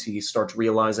humanity, once he starts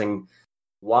realizing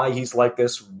why he's like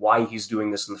this, why he's doing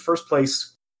this in the first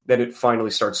place, then it finally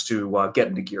starts to get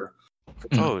into gear.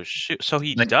 Oh shoot! So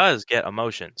he does get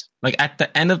emotions. Like at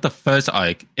the end of the first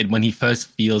arc, when he first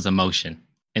feels emotion.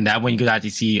 And that when you could actually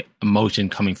see emotion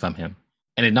coming from him.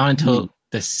 And it's not until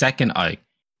the second arc,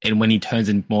 and when he turns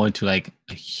more into like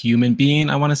a human being,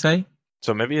 I want to say.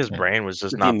 So maybe his brain was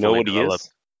just not fully developed.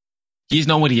 He's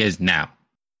know what he is now.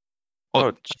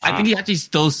 I think he's actually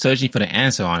still searching for the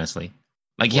answer, honestly.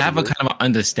 Like, you have a kind of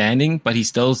understanding, but he's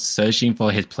still searching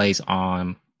for his place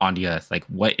on the earth. Like,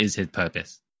 what is his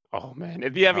purpose? Oh, man.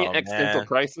 Is he having an existential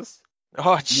crisis?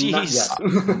 Oh, jeez.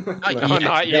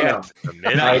 Not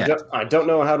yet. I don't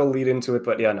know how to lead into it,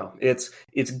 but yeah, no. It's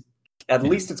at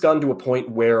least it's gotten to a point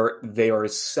where they are a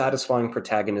satisfying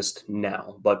protagonist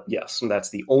now. But yes, and that's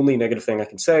the only negative thing I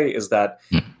can say is that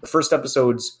the first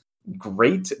episode's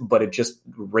great, but it just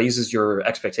raises your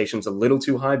expectations a little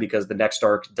too high because the next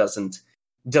arc doesn't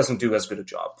do as good a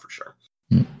job for sure.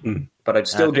 But I'd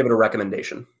still give it a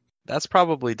recommendation. That's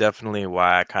probably definitely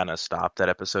why I kind of stopped at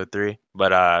episode 3.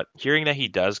 But hearing that he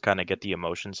does kind of get the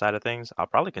emotion side of things, I'll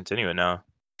probably continue it now.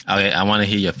 Okay, I want to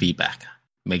hear your feedback.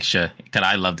 Make sure, because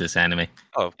I love this anime.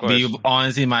 Oh, of course.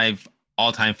 Honestly, my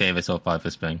all-time favorite so far for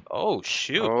spring. Oh,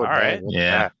 shoot. All right.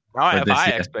 Yeah. Now I have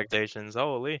high expectations.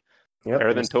 Holy. Yep.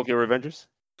 Better than Tokyo Revengers?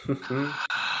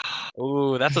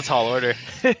 Ooh, that's a tall order.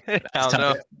 I don't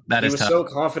know. That is he was tough. so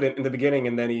confident in the beginning,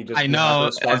 and then he just... I know.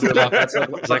 It's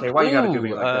like, okay, why you gotta do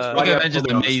me like this? Tokyo Revengers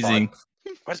is amazing.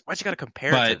 Why'd you gotta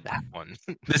compare it to that one?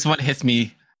 This one hit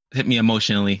me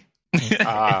emotionally.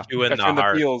 You in the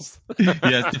heart. Feels.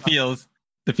 Yes,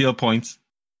 the feel points.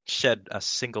 Shed a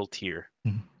single tear.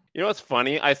 You know what's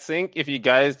funny? I think if you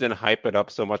guys didn't hype it up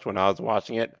so much when I was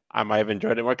watching it, I might have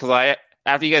enjoyed it more. Because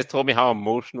after you guys told me how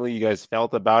emotionally you guys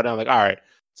felt about it, I'm like, all right,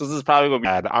 so this is probably going to be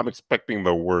bad. I'm expecting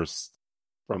the worst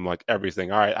from like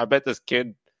everything. All right, I bet this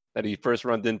kid that he first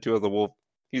runs into as a wolf,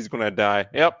 he's going to die.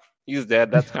 Yep, he's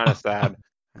dead. That's kind of sad.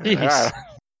 Right.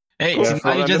 Hey, so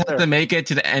now you just have to make it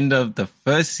to the end of the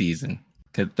first season,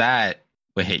 because that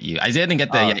will hit you. I didn't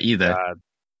get there yet either. God.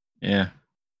 Yeah.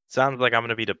 Sounds like I'm going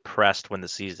to be depressed when the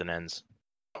season ends.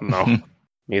 No.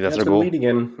 Maybe that's our been goal. Leading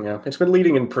in. Yeah, it's been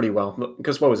leading in pretty well.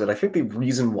 Because what was it? I think the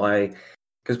reason why...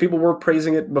 Because people were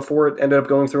praising it before it ended up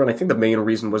going through, and I think the main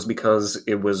reason was because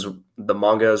the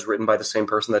manga is written by the same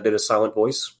person that did A Silent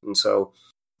Voice, and so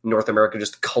North America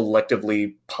just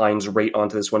collectively pines right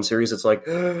onto this one series. It's like,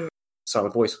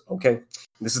 Silent Voice, okay,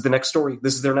 this is the next story.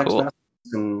 This is their next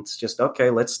masterpiece, and it's just, okay,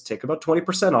 let's take about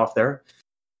 20% off there.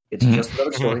 It's just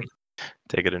another story.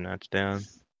 Take it a notch down.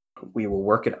 We will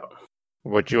work it out.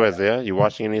 What you, Isaiah? You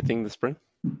watching anything this spring?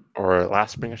 Or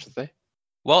last spring, I should say?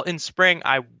 Well, in spring,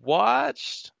 I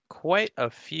watched quite a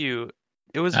few.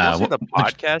 It was mostly the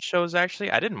podcast shows,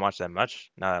 actually. I didn't watch that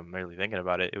much, now that I'm really thinking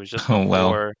about it. It was just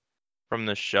more from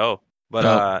the show.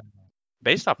 But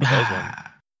based off of those ones,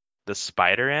 the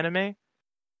Spider anime,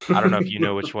 I don't know if you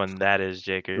know which one that is,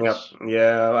 Jakers.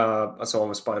 Yeah, I saw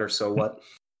him a spider, so what?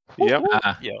 Yep.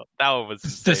 Yo, that one was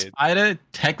insane. The spider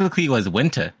technically was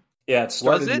winter. Yeah, it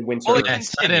started in winter. Well, it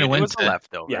started in winter. It was a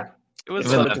leftover. Yeah. It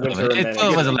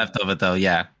was a leftover, though,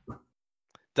 yeah.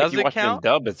 Does it count? In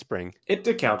dub, it's spring. It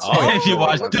counts. Oh, if you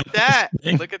watch look at that.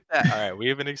 Look at that. All right, we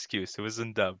have an excuse. It was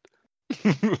in dubbed.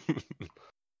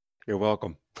 You're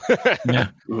welcome. Yeah.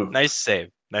 Nice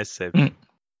save. Mm.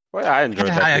 Well, I enjoyed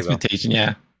that. High expectation,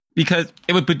 yeah. Because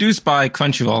it was produced by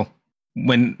Crunchyroll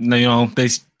when, they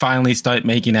finally start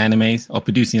making animes or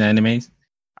producing animes.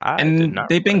 And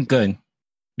they've been good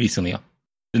recently,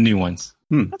 the new ones.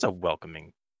 That's a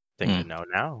welcoming thing to know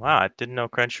now. Wow, I didn't know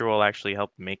Crunchyroll actually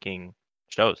helped making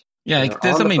shows. Yeah,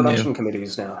 there's something production new.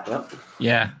 Committees now. Yep.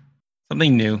 Yeah,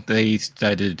 something new they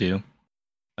started to do.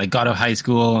 Like God of High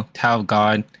School, Tower of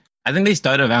God. I think they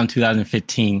started around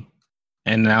 2015.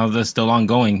 And now they're still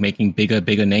ongoing, making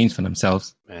bigger names for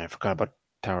themselves. Man, I forgot about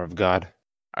Tower of God.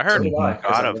 I heard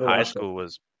God of High School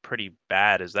was pretty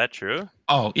bad. Is that true?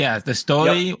 Oh, yeah. The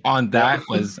story on that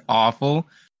was awful.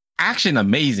 Action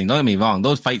amazing. Don't get me wrong.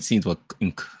 Those fight scenes were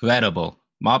incredible.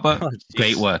 Mappa,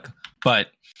 great work. But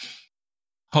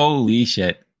holy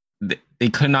shit. They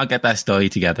could not get that story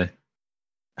together.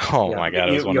 Oh my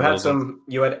god! You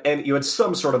had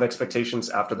some sort of expectations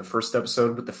after the first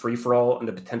episode with the free for all and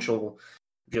the potential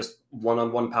just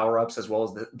one-on-one power-ups, as well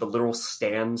as the literal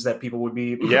stands that people would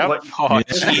be. Yep. Like,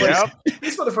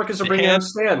 these motherfuckers are bringing out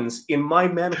stands in my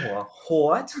manhwa.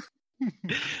 What?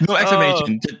 No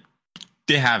explanation.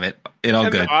 They have it. It all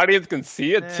good. The audience can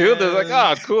see it too. They're like,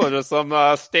 "Oh, cool! There's some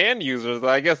stand users.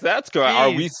 I guess that's good.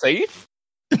 Are we safe?"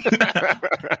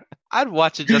 I'd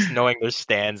watch it just knowing there's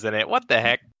stands in it. What the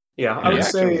heck? Yeah, I would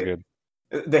say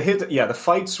the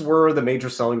fights were the major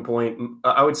selling point.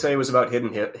 I would say it was about hit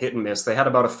and miss. They had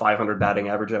about a 500 batting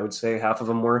average, I would say. Half of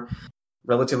them were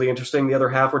relatively interesting. The other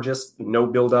half were just no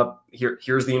build up.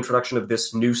 Here's the introduction of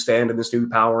this new stand and this new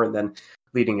power, and then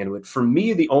leading into it. For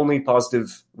me, the only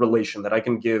positive relation that I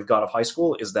can give God of High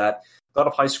School is that God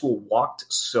of High School walked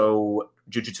so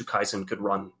Jujutsu Kaisen could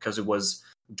run, because it was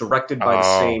directed by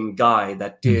the same guy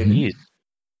that did. Mm-hmm.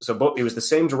 So it was the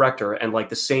same director and like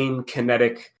the same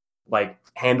kinetic, like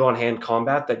hand-on-hand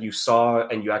combat that you saw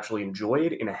and you actually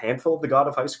enjoyed in a handful of the God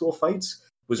of High School fights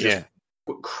was just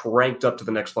cranked up to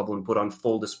the next level and put on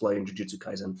full display in Jujutsu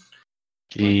Kaisen.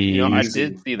 Jeez. I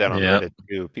did see that on Reddit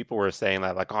too. People were saying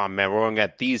that, like, "Oh man, we're going to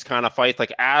get these kind of fights."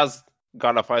 Like, as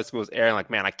God of High School was airing,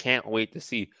 like, man, I can't wait to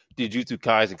see Jujutsu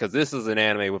Kaisen, because this is an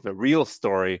anime with a real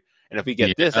story. And if we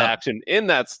get this action in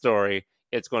that story,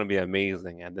 it's going to be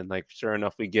amazing. And then, like, sure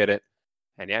enough, we get it.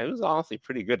 And yeah, it was honestly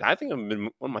pretty good. I think it's been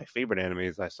one of my favorite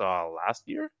animes I saw last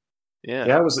year.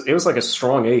 Yeah, it was like a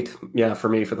strong 8. Yeah, for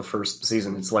me for the first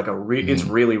season, it's like it's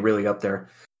really, really up there.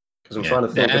 Because I'm trying to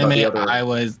think about the other. I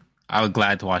was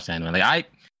glad to watch the anime. Like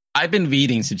I've been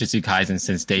reading Jujutsu Kaisen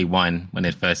since day one when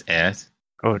it first aired.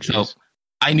 Oh, jeez. So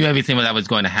I knew everything that was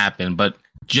going to happen, but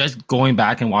just going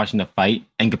back and watching the fight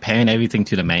and comparing everything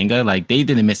to the manga, like, they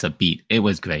didn't miss a beat. It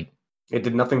was great. It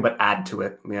did nothing but add to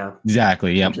it. Yeah,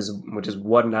 exactly. Yeah, which is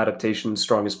what an adaptation's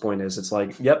strongest point is. It's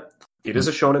like, yep, it is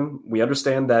a shonen. We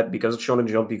understand that because it's Shonen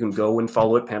Jump, you can go and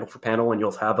follow it panel for panel, and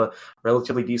you'll have a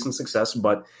relatively decent success.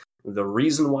 But the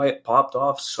reason why it popped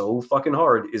off so fucking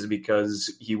hard is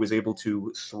because he was able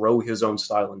to throw his own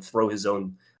style and throw his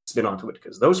own spin onto it.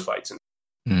 Because those fights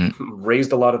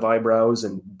raised a lot of eyebrows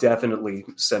and definitely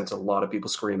sent a lot of people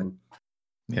screaming.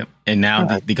 Yep. And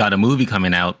now they got a movie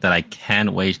coming out that I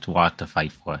can't wait to watch the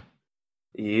fight for.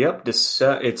 Yep. It's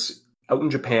out in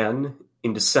Japan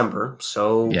in December,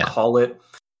 so call it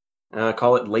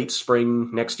late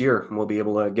spring next year, and we'll be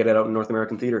able to get it out in North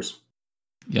American theaters.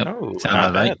 Yep. Sounds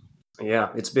about right. Yeah,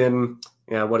 it's been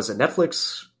what is it?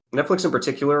 Netflix in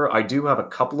particular. I do have a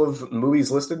couple of movies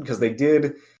listed because they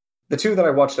did the two that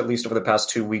I watched at least over the past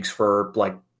 2 weeks for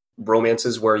like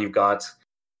romances where you've got.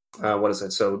 What is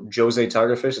it? So Jose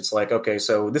Tigerfish, it's like, okay,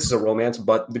 so this is a romance,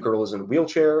 but the girl is in a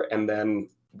wheelchair, and then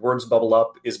Words Bubble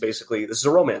Up is basically, this is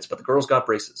a romance, but the girl's got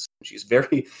braces. She's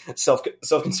very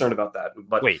self-concerned about that.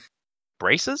 But wait,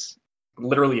 braces?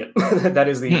 Literally it. that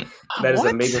is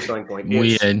the major selling point.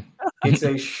 Weird. It's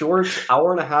a short,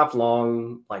 hour-and-a-half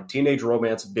long, like, teenage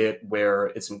romance bit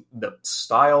where the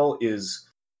style is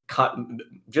cut,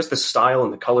 just the style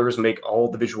and the colors make all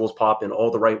the visuals pop in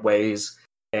all the right ways.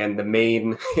 And the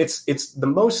main, it's the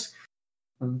most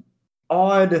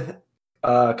odd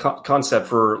concept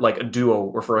for like a duo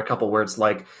or for a couple, where it's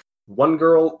like one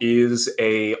girl is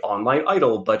a online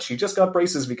idol, but she just got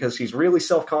braces because she's really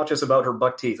self-conscious about her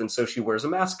buck teeth, and so she wears a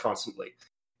mask constantly.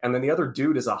 And then the other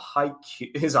dude is a haiku.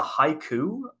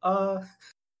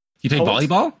 You play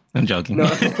volleyball? I'm joking. No,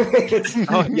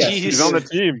 he's on the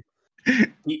team.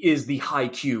 He is the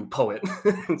haiku poet.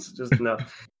 It's just no.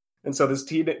 And so this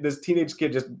teenage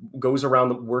kid just goes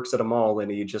around, works at a mall,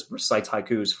 and he just recites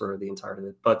haikus for the entirety of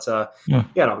it. But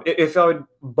if I would,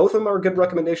 both of them are good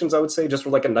recommendations, I would say, just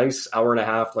for like a nice hour and a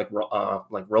half, like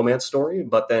romance story.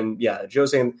 But then,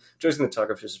 Josie and the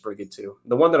Tuggerfish is pretty good too.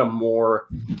 The one that I'm more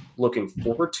looking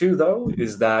forward to, though,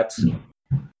 is that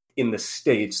in the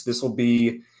States, this will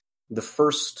be the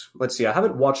first. Let's see, I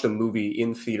haven't watched a movie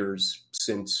in theaters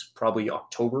since probably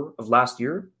October of last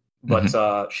year. But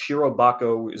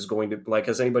Shirobako is going to, like,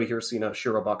 has anybody here seen a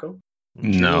Shirobako?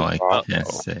 No, I can't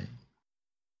say.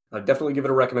 I'd definitely give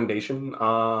it a recommendation.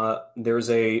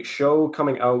 There's a show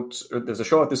coming out, there's a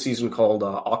show out this season called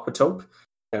Aquatope,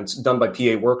 and it's done by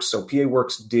PA Works. So PA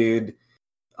Works did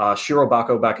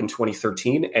Shirobako back in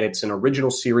 2013, and it's an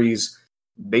original series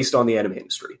based on the anime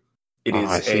industry.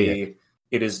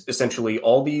 It is essentially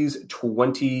all these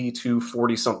 20 to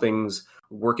 40-somethings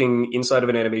working inside of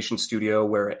an animation studio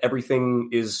where everything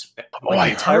is the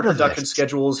entire production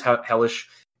schedule is hellish.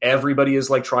 Everybody is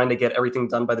like trying to get everything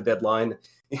done by the deadline.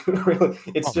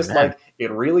 It's just like,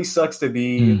 it really sucks to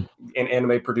be an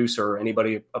anime producer or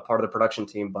anybody a part of the production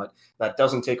team, but that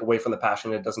doesn't take away from the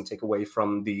passion. It doesn't take away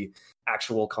from the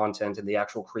actual content and the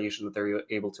actual creation that they're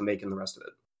able to make in the rest of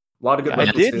it. A lot of good. I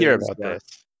did hear about this.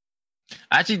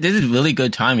 Actually, this is really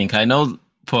good timing, because I know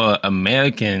for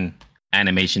American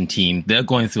animation team, they're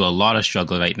going through a lot of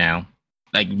struggle right now,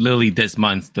 like literally this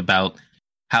month, about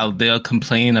how they're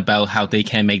complaining about how they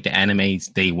can't make the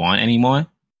animes they want anymore,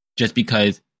 just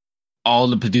because all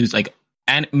the produced, like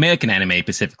American anime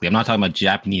specifically, I'm not talking about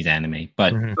Japanese anime,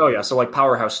 but so like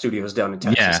Powerhouse Studios down in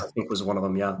Texas, I think was one of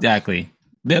them. Exactly.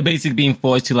 They're basically being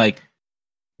forced to like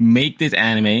make this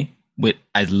anime with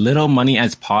as little money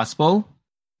as possible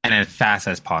and as fast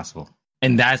as possible,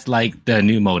 and that's like the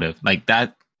new motive, like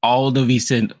that. All the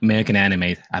recent American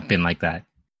animes have been like that.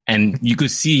 And you could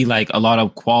see like a lot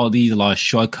of quality, a lot of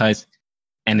shortcuts,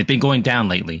 and it's been going down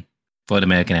lately for the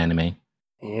American anime.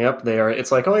 Yep, they are.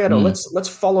 It's like, let's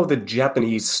follow the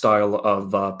Japanese style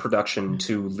of production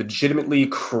to legitimately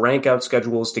crank out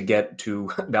schedules to get to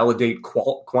validate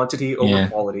quantity over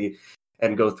quality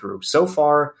and go through. So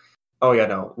far,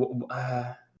 never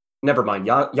mind.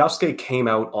 Yasuke came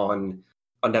out on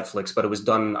Netflix, but it was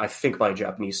done, I think, by a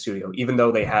Japanese studio, even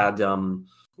though they had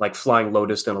like Flying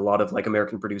Lotus and a lot of like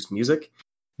American produced music.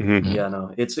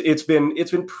 It's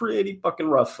been pretty fucking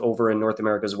rough over in North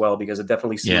America as well, because it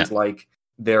definitely seems like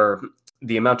the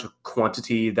amount of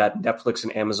quantity that Netflix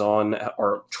and Amazon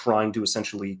are trying to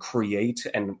essentially create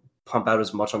and pump out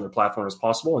as much on their platform as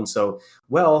possible. And so,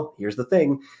 here's the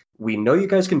thing. We know you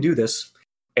guys can do this,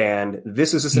 and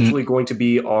this is essentially going to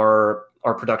be our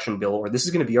production bill, or this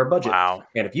is going to be our budget. Wow.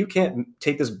 And if you can't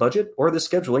take this budget or this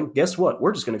scheduling, guess what?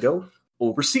 We're just going to go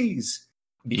overseas,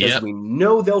 because we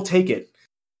know they'll take it.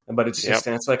 But it's just,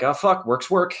 and it's like, oh, fuck,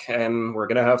 work's work. And we're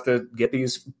going to have to get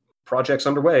these projects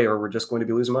underway, or we're just going to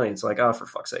be losing money. It's like, for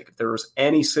fuck's sake, if there was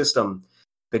any system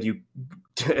that you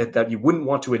wouldn't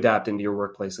want to adapt into your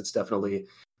workplace, it's definitely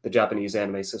the Japanese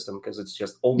anime system, because it's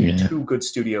just only two good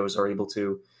studios are able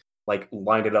to like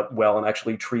line it up well and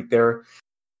actually treat their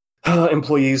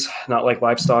employees not like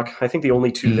livestock. I think the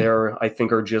only two there, I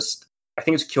think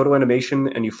it's Kyoto Animation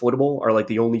and Ufotable are like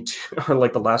the only two, are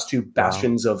like the last two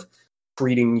bastions of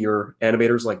treating your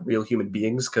animators like real human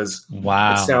beings, because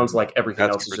it sounds like everything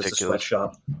else is just a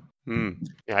sweatshop. Yeah,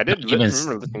 I did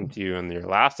remember listening to you in your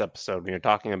last episode when you're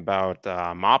talking about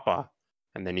MAPPA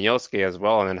and then Yosuke as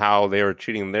well, and then how they were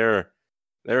treating their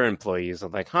employees.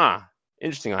 I'm like,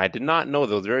 interesting. I did not know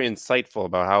that. It was very insightful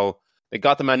about how they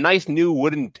got them a nice new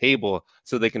wooden table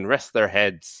so they can rest their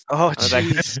heads. Oh,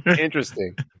 jeez. Like,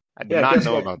 interesting. I did not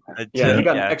know about that. Yeah, you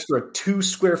got an extra 2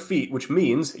 square feet, which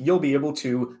means you'll be able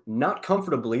to, not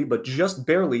comfortably, but just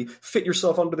barely fit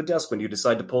yourself onto the desk when you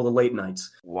decide to pull the late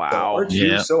nights. Wow. So aren't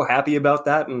you so happy about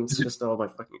that? And it's just, oh my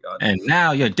fucking God. And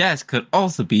now your desk could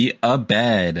also be a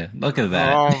bed. Look at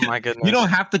that. Oh my goodness. You don't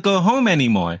have to go home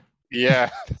anymore. Yeah,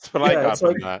 that's what I got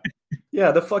from that.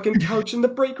 Yeah, the fucking couch in the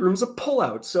break room's a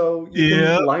pullout, so you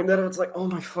can line that up. It's like, oh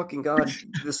my fucking God, at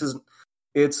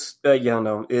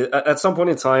some point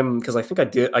in time, because I think I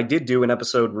did do an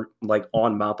episode like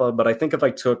on MAPPA, but I think if I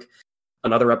took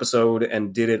another episode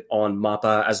and did it on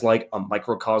MAPPA as like a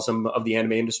microcosm of the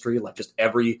anime industry, like just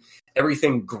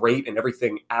everything great and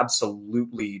everything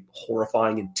absolutely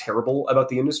horrifying and terrible about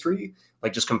the industry,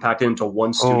 like just compacted into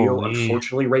one studio.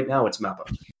 Unfortunately, right now it's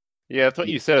MAPPA. Yeah, that's what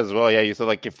you said as well. Yeah, you said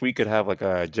like if we could have like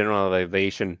a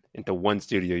generalization into one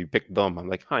studio, you pick them. I'm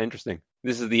like, interesting.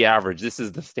 This is the average. This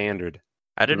is the standard.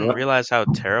 I didn't realize how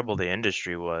terrible the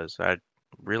industry was. That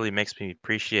really makes me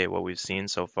appreciate what we've seen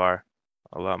so far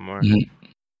a lot more.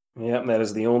 Yeah, that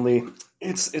is the only.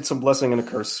 It's a blessing and a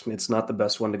curse. It's not the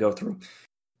best one to go through,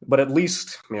 but at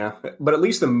least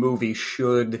the movie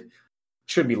should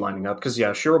be lining up because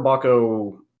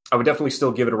Shirobako. I would definitely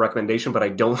still give it a recommendation, but I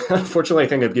don't. Unfortunately, I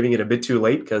think I'm giving it a bit too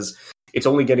late because it's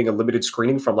only getting a limited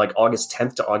screening from like August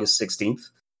 10th to August 16th.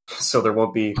 So there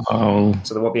won't be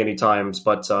any times,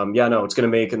 but it's going to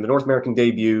make in the North American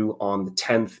debut on the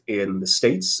 10th in the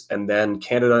States, and then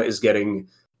Canada is getting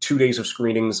 2 days of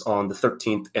screenings on the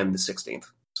 13th and the 16th.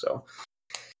 So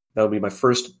that'll be my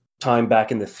first time back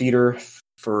in the theater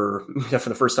for the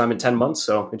first time in 10 months.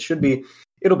 So it'll be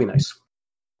nice.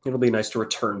 It'll be nice to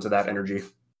return to that energy.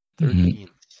 13th.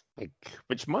 Like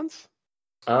which month?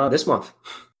 This month.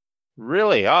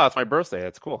 Really? Oh, it's my birthday.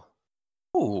 That's cool.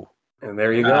 Ooh. And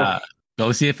there you go.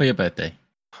 Go see it for your birthday.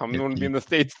 I'm going to be in the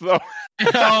States, though.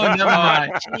 Oh, never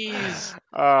mind. Jeez.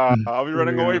 I'll be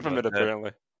running away from it,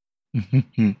 apparently.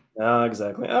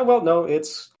 Exactly. Well, no,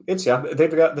 it's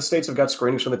the States have got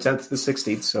screenings from the 10th to the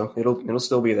 16th, so it'll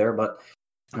still be there, but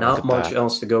not much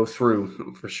else to go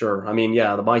through for sure. I mean,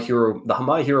 the My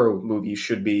Hero movie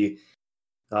should be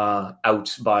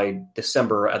out by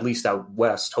December, at least out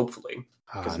west, hopefully,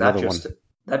 because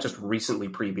that just recently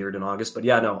premiered in August. But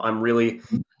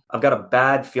I've got a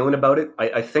bad feeling about it.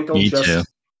 I think I'm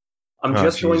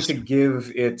just going to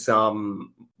give it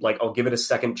I'll give it a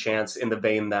second chance in the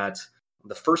vein that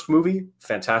the first movie,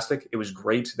 fantastic. It was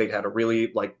great. They had a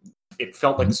really it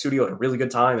felt like the studio had a really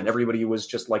good time, and everybody was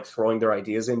just throwing their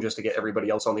ideas in just to get everybody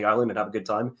else on the island and have a good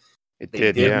time.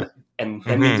 They did. And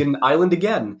then they did an island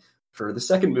again for the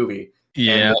second movie.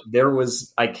 Yeah, and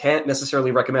I can't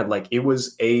necessarily recommend. It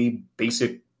was a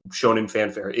basic shonen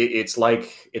fanfare. It's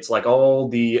like all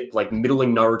the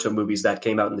middling Naruto movies that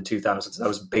came out in the 2000s. That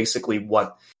was basically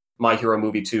what My Hero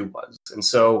Movie 2 was. And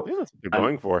so that's what they're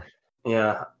going for.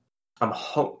 Yeah,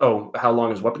 how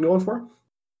long is what been going for?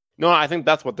 No, I think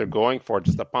that's what they're going for,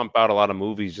 just to pump out a lot of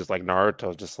movies, just like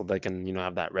Naruto, just so they can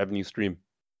have that revenue stream.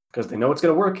 Because they know it's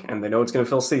going to work and they know it's going to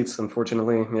fill seats.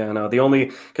 Unfortunately,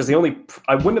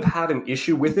 I wouldn't have had an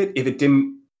issue with it if it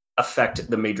didn't affect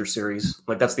the major series.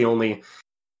 That's the only,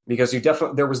 because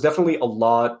there was definitely a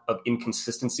lot of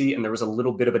inconsistency, and there was a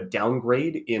little bit of a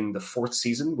downgrade in the fourth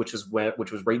season, which was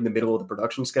right in the middle of the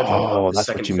production schedule of the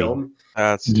second film.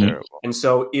 That's terrible. And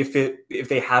so if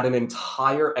they had an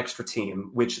entire extra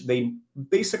team, which they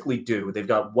basically do, they've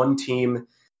got one team.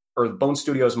 Or Bone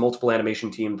Studios, multiple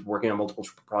animation teams working on multiple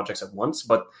projects at once,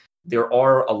 but there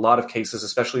are a lot of cases,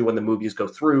 especially when the movies go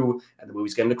through and the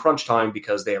movies get into crunch time,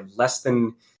 because they have less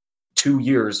than 2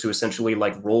 years to essentially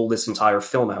roll this entire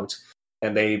film out,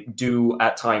 and they do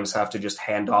at times have to just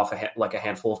hand off a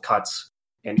handful of cuts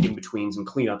and in-betweens and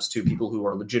cleanups to people who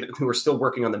are still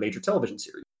working on the major television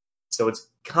series. So it's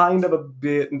kind of a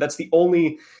bit. That's the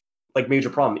only major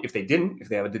problem. If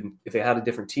they had a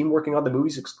different team working on the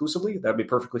movies exclusively, that would be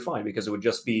perfectly fine, because it would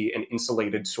just be an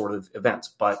insulated sort of event.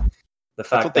 But the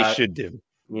fact they should do.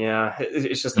 Yeah,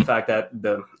 it's just the fact that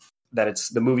the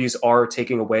movies are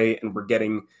taking away, and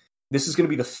this is going to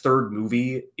be the third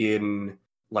movie in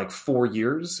 4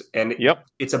 years, and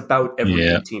it's about every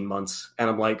 18 months. And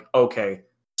I'm like, okay,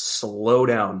 slow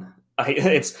down.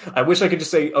 I wish I could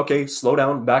just say, okay, slow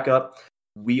down, back up.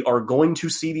 We are going to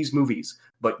see these movies,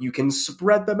 but you can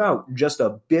spread them out just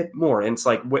a bit more. And it's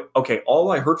okay,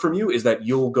 all I heard from you is that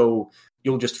you'll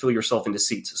just fill yourself into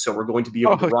seats. So we're going to be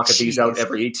able to rocket these out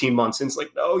every 18 months. And it's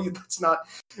no, that's not,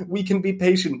 we can be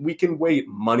patient. We can wait.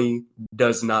 Money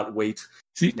does not wait.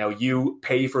 See, now you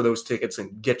pay for those tickets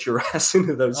and get your ass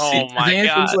into those seats. Oh my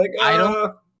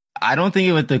God. I don't think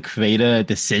it was the creator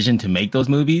decision to make those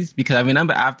movies, because I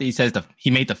remember after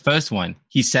he made the first one,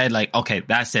 he said okay,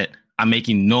 that's it. I'm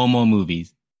making no more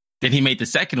movies. Then he made the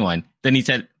second one. Then he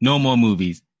said no more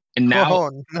movies. And now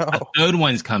a third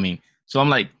one's coming. So I'm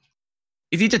like,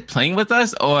 is he just playing with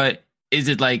us, or is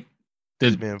it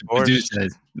the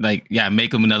producers make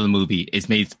him another movie? It's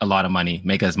made a lot of money.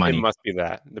 Make us money. It must be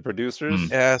that the producers.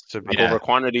 Yeah, over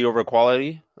quantity over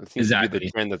quality. It seems to be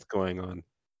the trend that's going on.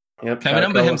 Yep. I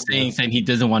remember him saying he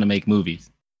doesn't want to make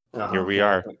movies. Here we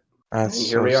are.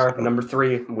 Here we are, number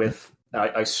 3 with.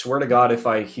 I swear to God, if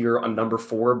I hear a number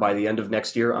 4 by the end of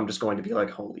next year, I'm just going to be like,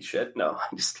 holy shit, no.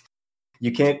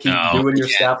 You can't keep doing your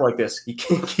staff like this. You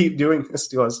can't keep doing this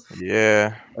to us.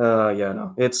 Yeah.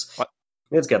 No. It's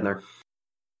getting there.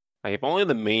 If only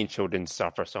the main show didn't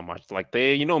suffer so much.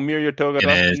 Mirio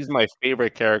Togashi, he's my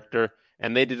favorite character,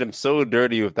 and they did him so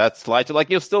dirty with that slideshow.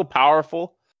 It was still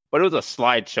powerful, but it was a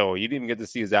slideshow. You didn't even get to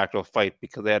see his actual fight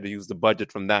because they had to use the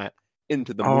budget from that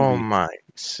into the movie. Oh my,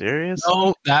 serious?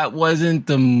 No, that wasn't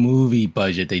the movie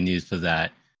budget they used for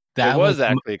that. That was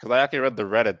actually, because I actually read the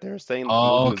Reddit. They were saying the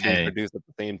movie was being produced at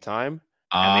the same time.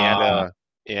 And they had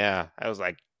yeah, I was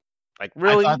like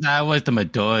really? I thought that was the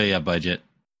Midoriya budget.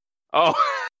 Oh.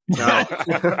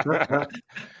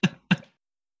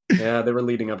 Yeah, they were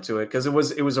leading up to it because it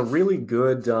was a really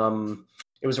good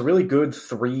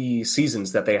 3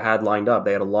 seasons that they had lined up.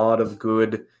 They had a lot of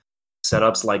good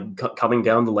setups, like coming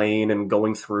down the lane and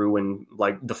going through, and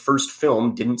like the first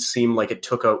film didn't seem like it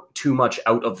took out too much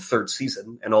out of the third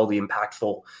season and all the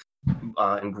impactful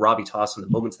and gravitas and the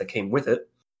moments that came with it.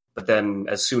 But then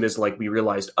as soon as like we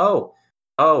realized,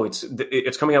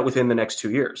 it's coming out within the next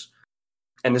 2 years,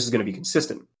 and this is going to be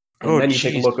consistent. And then you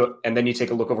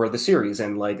take a look over the series,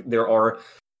 and like there are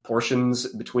portions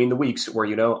between the weeks where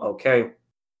okay,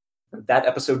 that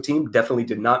episode team definitely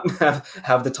did not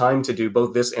have the time to do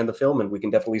both this and the film, and we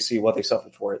can definitely see what they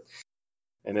suffered for it.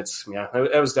 And it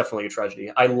was definitely a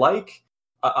tragedy. I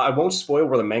won't spoil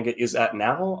where the manga is at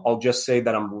now. I'll just say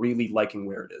that I'm really liking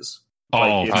where it is.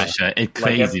 Gosh, it's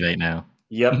crazy right now.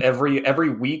 Yep, every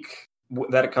week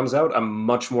that it comes out, I'm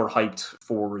much more hyped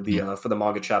for the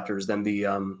manga chapters than the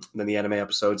anime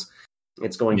episodes.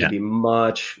 It's going to be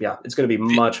much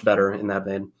better in that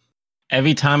vein.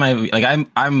 Every time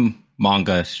I'm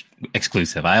manga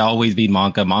exclusive. I always read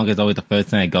manga. Manga is always the first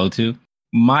thing I go to.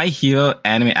 My Hero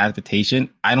anime adaptation,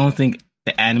 I don't think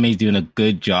the anime is doing a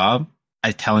good job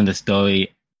at telling the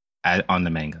story on the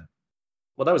manga.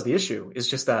 Well, that was the issue. It's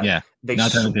just that they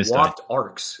swapped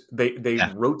arcs. They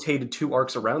rotated 2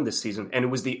 arcs around this season, and it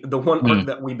was the one arc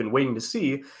that we've been waiting to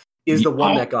see is the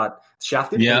one that got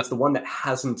shafted, and it's the one that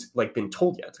hasn't been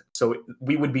told yet. So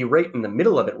we would be right in the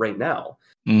middle of it right now,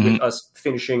 with us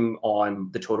finishing on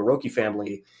the Todoroki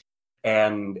family,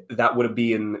 and that would have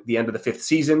been the end of the 5th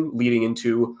season, leading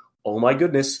into, oh my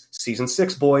goodness, season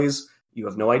 6, boys. You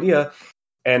have no idea.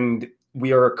 And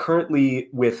we are currently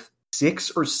with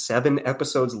 6 or 7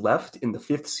 episodes left in the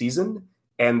 5th season,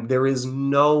 and there is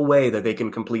no way that they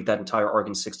can complete that entire arc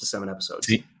in 6 to 7 episodes.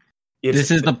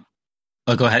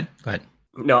 Go ahead.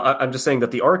 No, I'm just saying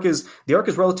that the arc is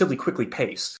relatively quickly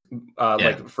paced,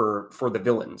 like for the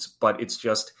villains. But it's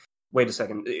just, wait a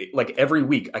second, like every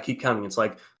week I keep counting. It's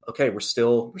like, okay, we're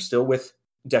still with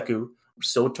Deku, we're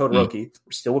still with Todoroki,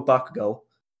 we're still with Bakugo.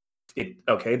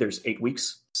 There's 8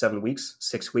 weeks, 7 weeks,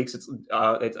 6 weeks. It's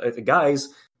guys,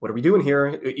 what are we doing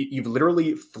here? You've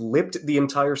literally flipped the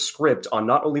entire script on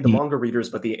not only the manga readers,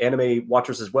 but the anime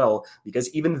watchers as well,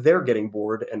 because even they're getting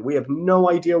bored, and we have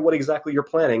no idea what exactly you're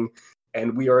planning,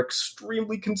 and we are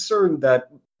extremely concerned that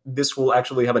this will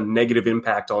actually have a negative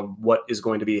impact on what is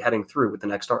going to be heading through with the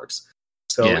next arcs.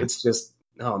 So it's just,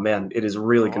 oh man, it is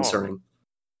really concerning.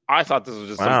 I thought this was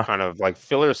just some kind of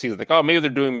filler season. Maybe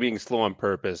they're being slow on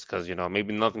purpose because,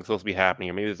 maybe nothing's supposed to be happening,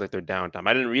 or maybe it's their downtime.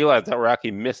 I didn't realize that we're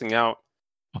actually missing out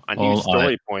on huge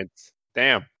story points.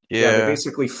 Damn. Yeah, they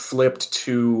basically flipped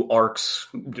 2 arcs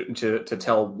to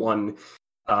tell one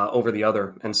over the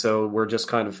other, and so we're just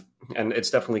kind of, and it's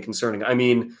definitely concerning. I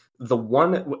mean, the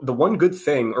one good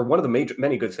thing, or one of the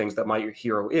many good things that My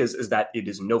Hero is that it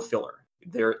is no filler.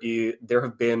 There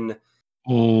have been.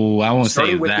 Oh, I won't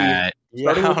say that.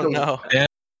 I don't know.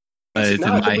 We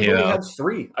only had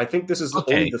 3. I think this is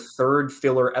only the 3rd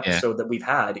filler episode that we've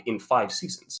had in 5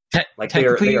 seasons. They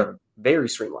are very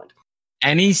streamlined.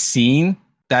 Any scene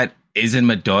that is in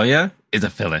Midoriya is a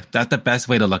filler. That's the best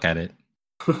way to look at it.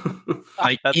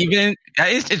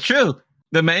 It's true.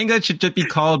 The manga should just be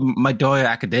called Midoriya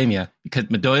Academia, because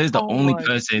Midoriya is the only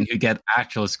person who gets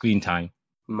actual screen time.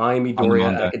 My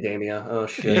Midoriya Academia. Oh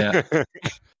shit. Yeah.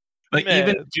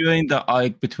 Even during the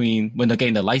arc between when they're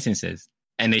getting the licenses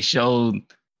and they showed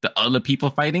the other people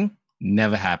fighting,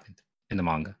 never happened in the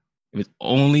manga. It was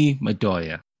only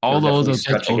Midoriya. All those are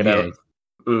just OVAs.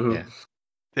 Mm-hmm. Yeah.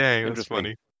 Dang, that's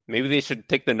funny. Maybe they should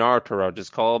take the Naruto route.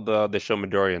 Just call the show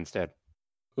Midoriya instead.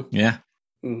 Yeah.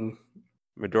 Mm-hmm.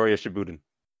 Midoriya Shippuden.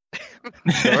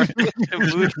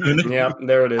 Yeah,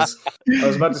 there it is. I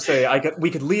was about to say we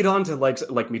could lead on to like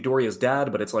Midoriya's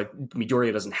dad, but it's like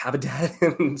Midoriya doesn't have a dad.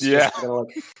 Just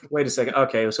wait a second.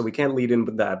 Okay, so we can't lead in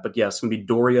with that. But yes,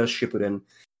 Midoriya Shippuden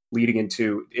leading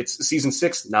into it's season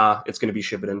 6. Nah, it's going to be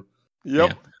Shippuden. Yep.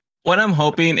 Yeah. What I'm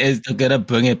hoping is they're gonna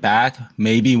bring it back.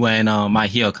 Maybe when My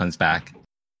Hero comes back,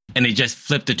 and they just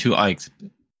flip the 2 arcs.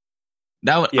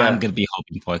 I'm gonna be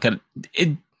hoping for. Cause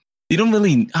you don't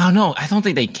really. Oh no, I don't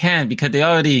think they can, because they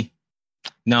already.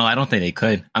 No, I don't think they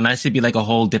could, unless it'd be like a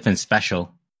whole different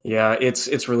special. Yeah,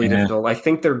 it's really difficult. I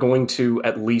think they're going to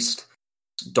at least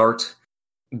start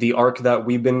the arc that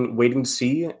we've been waiting to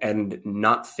see and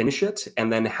not finish it,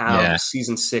 and then have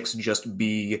season 6 just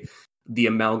be the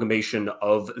amalgamation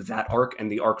of that arc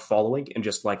and the arc following, and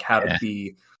just have it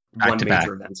be one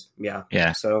major event.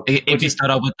 Yeah. So if you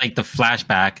start out with like the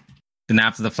flashback, then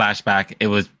after the flashback, it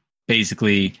was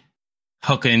basically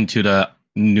hook into the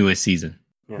newest season.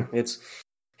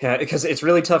 Yeah, because it's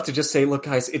really tough to just say, look,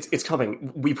 guys, it's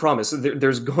coming. We promise.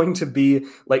 There's going to be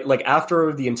like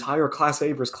after the entire Class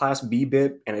A versus Class B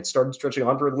bit, and it started stretching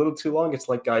on for a little too long. It's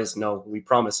like, guys, no, we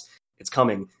promise, it's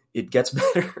coming. It gets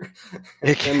better.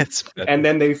 And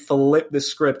then they flip the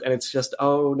script, and it's just,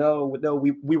 oh no,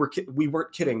 we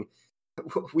weren't kidding.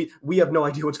 We have no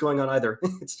idea what's going on either.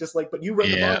 It's just like, but you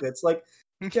read the manga. It's like,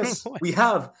 yes, we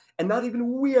have, and not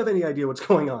even we have any idea what's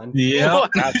going on. Yeah,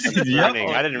 that's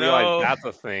concerning. I didn't realize that's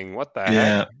a thing. What the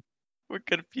heck? We're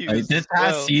confused. This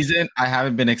past season, I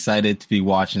haven't been excited to be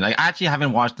watching. I actually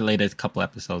haven't watched the latest couple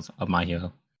episodes of My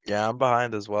Hero. Yeah, I'm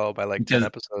behind as well by like 10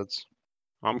 episodes.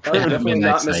 I'm definitely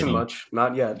not missing much.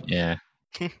 Not yet. Yeah.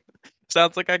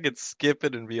 Sounds like I could skip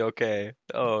it and be okay.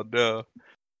 Oh no.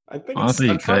 I think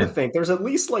I'm trying to think. There's at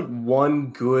least like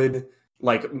one good,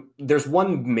 like there's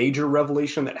one major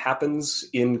revelation that happens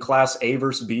in Class A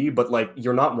versus B, but like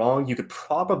you're not wrong. You could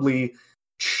probably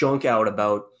chunk out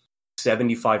about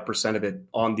 75% of it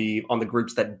on the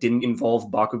groups that didn't involve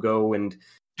Bakugo and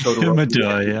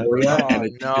Midoriya. And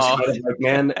it's just kind of like,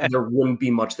 man, there wouldn't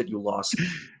be much that you lost.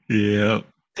 Yeah.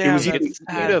 Damn, it was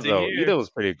Ida though. Ida was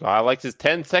pretty good. I liked his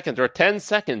 10 seconds. Or 10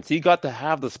 seconds, he got to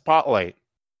have the spotlight.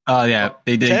 Oh yeah,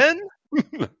 they did.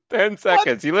 10? 10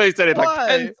 seconds. He literally said it like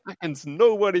 10 seconds.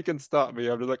 Nobody can stop me.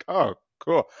 I'm just like, oh,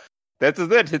 cool. This is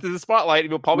it. This is the spotlight.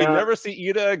 You'll probably never see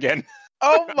Ida again.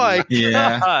 Oh my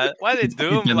god! Why they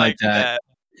do him like that?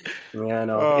 Yeah,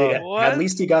 no. At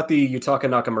least he got the Yutaka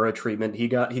Nakamura treatment. He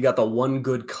got the one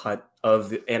good cut of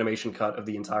the animation cut of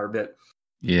the entire bit.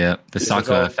 Yeah, the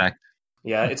Sakura effect.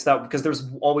 Yeah, it's that because there's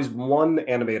always one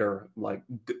animator like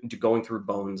going through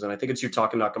bones, and I think it's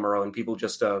Yutaka Nakamura, and people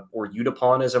just or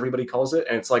Yutapon as everybody calls it,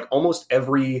 and it's like almost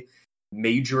every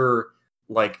major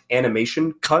like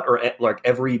animation cut or like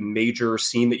every major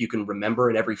scene that you can remember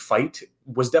in every fight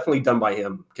was definitely done by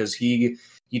him because he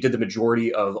did the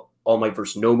majority of All Might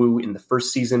vs. Nomu in the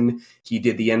first season. He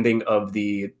did the ending of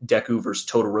the Deku vs.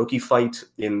 Todoroki fight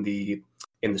in the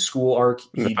school arc.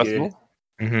 He did.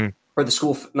 Mm-hmm. Or the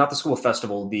school, not the school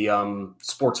festival, the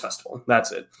sports festival.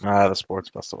 That's it. The sports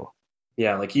festival.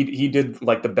 Yeah, like he did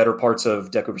like the better parts of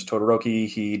Deku vs. Todoroki.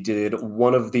 He did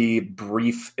one of the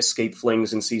brief escape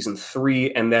flings in season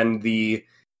 3, and then the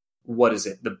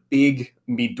big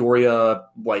Midoriya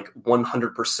like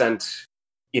 100%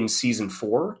 in season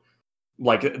 4.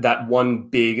 Like that one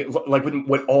big, like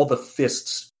when all the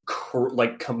fists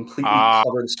like completely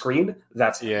cover the screen.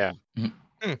 That's yeah.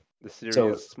 Mm-hmm. The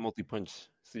serious multi-punch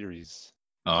series.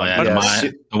 Oh yeah,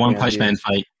 the One Punch Man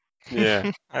fight.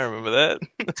 Yeah, I remember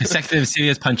that. Consecutive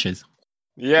serious punches.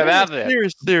 Yeah, that's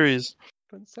it. Series.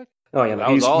 Oh yeah, that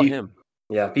was all him.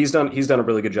 Yeah, he's done a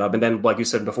really good job. And then, like you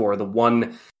said before, the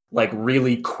one like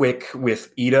really quick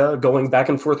with Ida going back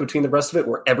and forth between the rest of it,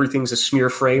 where everything's a smear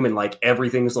frame and like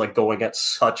everything's like going at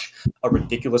such a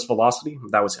ridiculous velocity.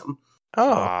 That was him.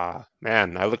 Oh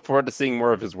man, I look forward to seeing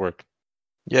more of his work.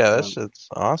 Yeah, that shit's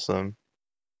awesome.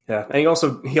 Yeah, and he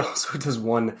also does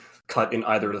one cut in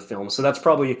either of the films, so that's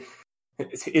probably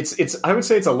it's. I would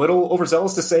say it's a little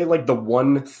overzealous to say like the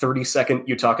 1 30-second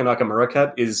Yutaka Nakamura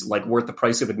cut is like worth the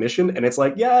price of admission, and it's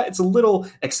like it's a little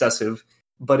excessive,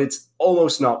 but it's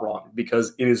almost not wrong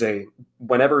because it is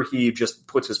whenever he just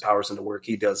puts his powers into work,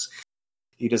 he does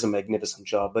a magnificent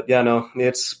job. But yeah, no,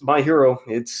 it's My Hero.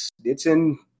 It's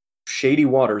in shady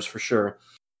waters for sure.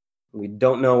 We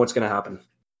don't know what's going to happen.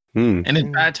 And it's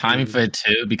bad timing for it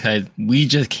too because we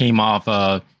just came off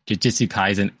of Jujutsu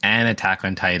Kaisen and Attack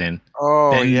on Titan.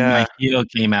 Oh, then yeah. My Hero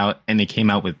came out and they came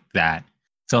out with that.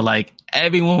 So like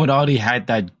everyone would already had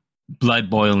that blood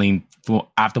boiling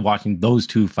after watching those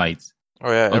two fights.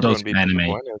 Oh yeah, or those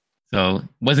anime. So it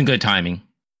wasn't good timing.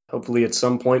 Hopefully at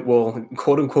some point we'll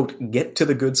quote unquote get to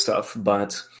the good stuff,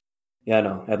 but yeah,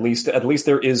 no. At least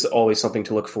there is always something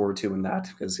to look forward to in that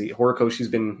because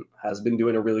Horikoshi's has been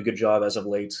doing a really good job as of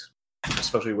late,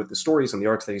 especially with the stories and the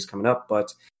arcs that he's coming up.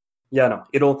 But yeah,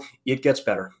 no, it gets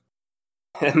better,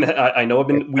 and I know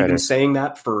we've been saying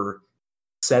that for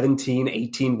 17,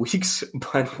 18 weeks,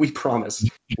 but we promise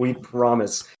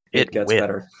it gets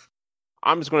better.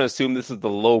 I'm just going to assume this is the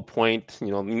low point. You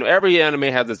know, every anime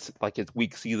has its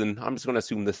weak season. I'm just going to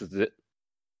assume this is it.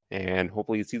 And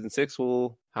hopefully season 6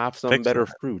 will have some better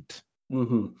fruit.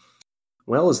 Mm-hmm.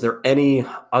 Well, is there any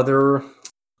other...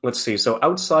 Let's see. So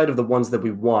outside of the ones that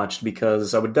we watched,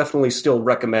 because I would definitely still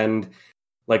recommend,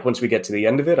 like once we get to the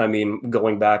end of it, I mean,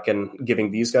 going back and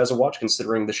giving these guys a watch,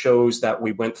 considering the shows that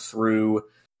we went through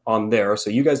on there. So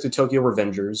you guys did Tokyo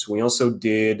Revengers. We also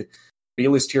did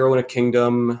Realist Hero in a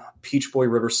Kingdom, Peach Boy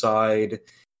Riverside,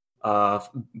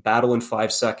 Battle in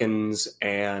 5 Seconds,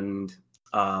 and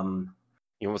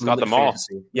you almost got them all.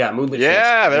 Fantasy. Yeah, Moonlit.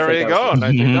 Yeah, Fantasy. there you go.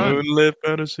 Moonlit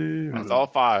Fantasy. That's all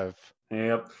 5.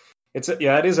 Yep.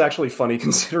 It is actually funny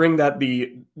considering that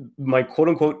my quote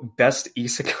unquote best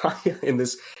isekai in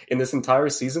this entire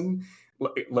season,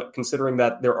 considering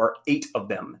that there are 8 of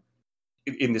them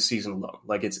in this season alone.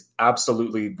 Like, it's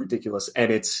absolutely ridiculous,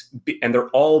 and they're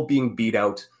all being beat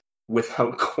out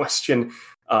without question.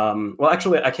 Well,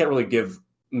 actually, I can't really give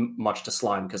much to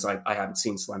Slime because I haven't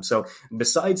seen Slime. So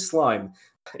besides Slime,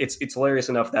 it's hilarious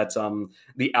enough that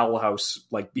the Owl House,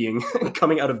 like, being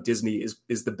coming out of Disney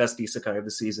is the best isekai of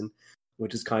the season,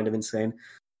 which is kind of insane.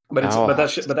 But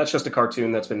that's just a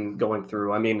cartoon that's been going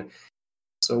through. I mean,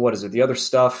 so what is it? The other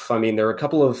stuff. I mean, there are a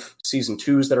couple of season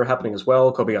 2s that are happening as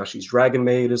well. Kobayashi's Dragon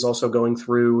Maid is also going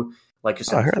through. Like you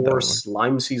said,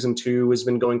 Slime season 2 has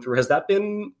been going through. Has that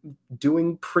been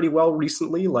doing pretty well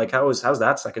recently? Like, how's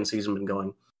that second season been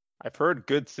going? I've heard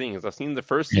good things. I've seen the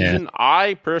first season.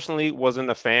 I personally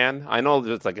wasn't a fan. I know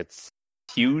that it's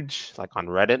huge, like on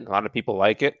Reddit. A lot of people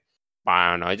like it. But I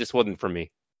don't know. It just wasn't for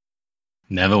me.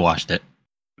 Never watched it.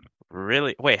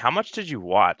 Really? Wait, how much did you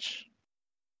watch?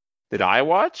 Did I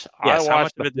watch? Yes, I how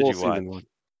watched much of it did you watch? One.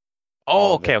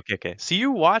 Oh, okay. So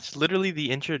you watched literally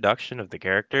the introduction of the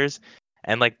characters,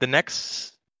 and like the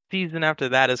next season after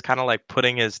that is kind of like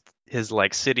putting his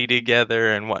like city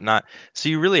together and whatnot. So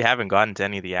you really haven't gotten to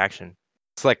any of the action.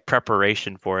 It's like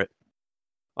preparation for it.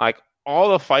 Like all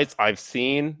the fights I've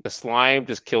seen, the Slime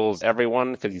just kills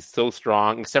everyone because he's so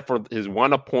strong, except for his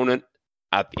one opponent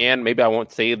at the end. Maybe I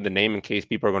won't say the name in case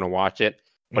people are going to watch it,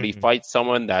 but he fights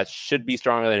someone that should be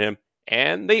stronger than him,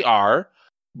 and they are.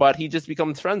 But he just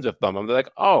becomes friends with them. I'm like,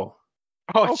 oh,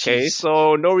 okay, geez.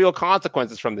 So no real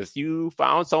consequences from this. You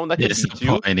found someone that can beat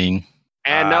you,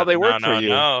 and now they work for you.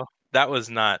 No, that was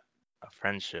not a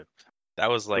friendship. That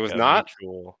was like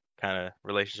mutual kind of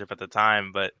relationship at the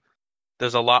time. But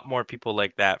there's a lot more people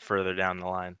like that further down the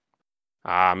line.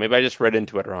 Maybe I just read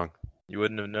into it wrong. You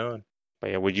wouldn't have known.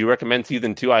 But yeah, would you recommend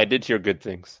season 2? I did hear good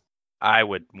things. I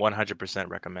would 100%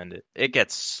 recommend it. It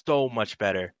gets so much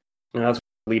better. And that's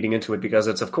leading into it because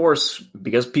it's, of course,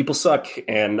 because people suck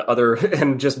and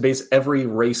just base every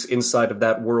race inside of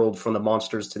that world, from the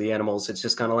monsters to the animals. It's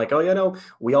just kind of like, oh yeah, no,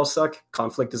 we all suck.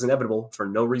 Conflict is inevitable for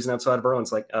no reason outside of our own.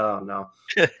 It's like, oh no.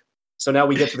 So now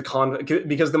we get to the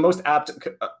because the most apt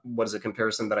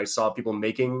comparison that I saw people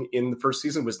making in the first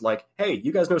season was like, hey,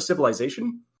 you guys know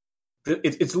Civilization?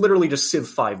 It's literally just Civ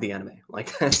 5, the anime.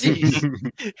 Like,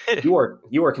 you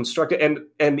are constructed,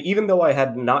 and even though I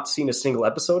had not seen a single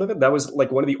episode of it, that was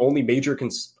like one of the only major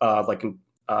comparisons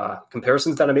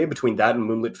that I made between that and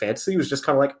Moonlit Fantasy. It was just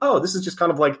kind of like, oh, this is just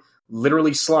kind of like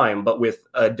literally Slime, but with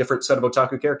a different set of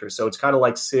otaku characters. So it's kind of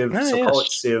like Civ. Call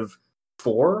it Civ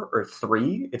 4 or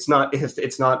 3. It's not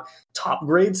top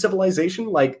grade Civilization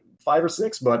like 5 or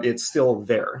 6, but it's still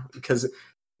there because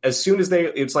as soon as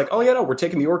it's like, oh yeah, no, we're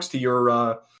taking the orcs to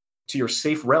your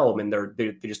safe realm, and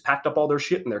they just packed up all their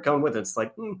shit and they're coming with it. It's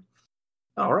like,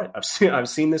 all right, I've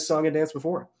seen this song and dance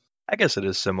before. I guess it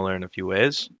is similar in a few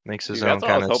ways. Makes his own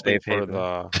kind of safe haven.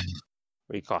 What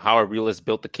you call how a realist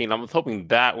built the kingdom. I was hoping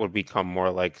that would become more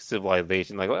like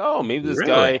Civilization, like oh, maybe this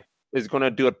guy is going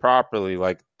to do it properly,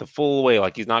 like the full way,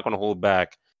 like he's not going to hold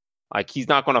back, like he's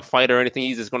not going to fight or anything.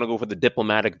 He's just going to go for the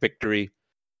diplomatic victory.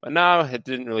 But no, it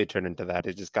didn't really turn into that.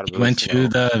 It just got really went to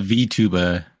the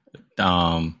VTuber.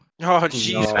 Oh,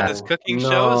 jeez, this cooking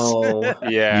shows.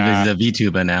 Yeah, he's a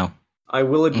VTuber now. I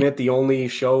will admit the only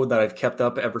show that I've kept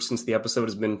up ever since the episode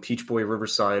has been Peach Boy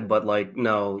Riverside. But like,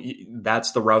 no,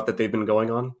 that's the route that they've been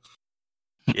going on.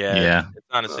 Yeah. It's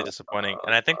honestly disappointing.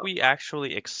 And I think we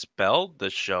actually expelled the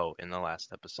show in the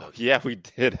last episode. Yeah, we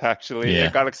did actually. Yeah.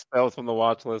 It got expelled from the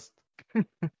watch list.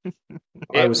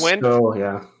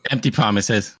 Empty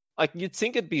promises. Like, you'd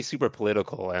think it'd be super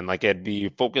political and like it'd be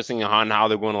focusing on how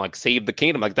they're going to like save the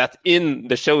kingdom. Like that's in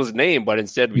the show's name, but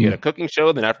instead we get a cooking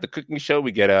show. Then after the cooking show,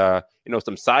 we get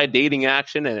some side dating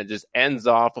action, and it just ends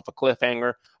off with a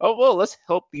cliffhanger. Oh well, let's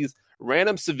help these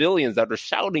random civilians that are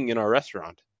shouting in our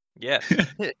restaurant. Yes.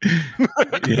 It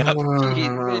made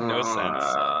no sense.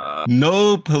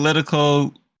 No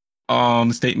political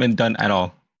statement done at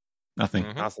all. Nothing.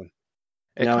 Mm-hmm. Awesome.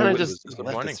 It kind of just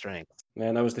left the strength.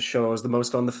 Man, that was the show I was the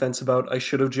most on the fence about. I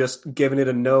should have just given it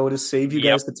a no to save you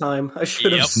guys the time. I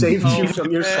should have saved you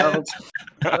from yourselves.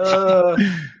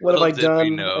 What have I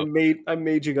done? I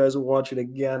made you guys watch it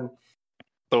again.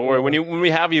 Don't worry. When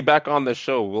we have you back on the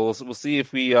show, we'll see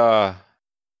if we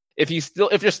if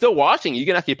you're still watching, you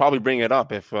can actually probably bring it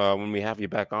up if when we have you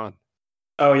back on.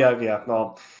 Oh yeah.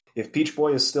 Well, If Peach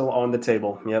Boy is still on the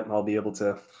table, yep, I'll be able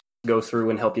to go through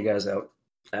and help you guys out.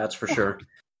 That's for sure.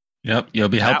 Yep, you'll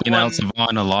be helping out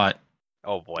Savon a lot.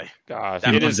 Oh boy, gosh,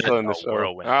 it is still in the show.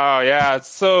 Whirlwind. Oh yeah, it's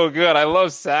so good. I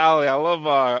love Sally. I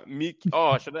love Miki.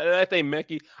 Oh, should I say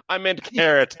Mickey? I meant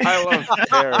Carrot. I love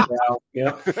Carrot.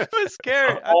 Yeah, it was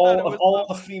Carrot. All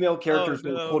the female characters,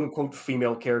 the quote unquote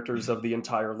female characters of the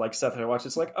entire set that I watched.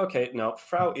 It's like, okay, no,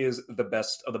 Frau is the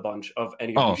best of the bunch of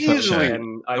any of these shows. Sure.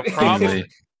 And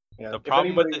the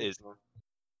problem with it is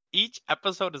each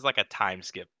episode is like a time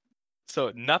skip,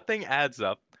 so nothing adds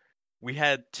up. We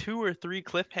had 2 or 3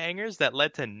 cliffhangers that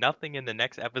led to nothing in the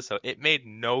next episode. It made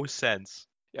no sense.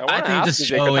 Yeah, I think the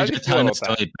show is just telling the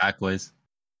story backwards.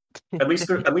 At least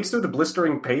through the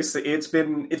blistering pace, it's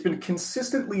been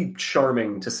consistently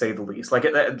charming, to say the least. Like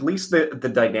at least the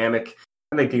dynamic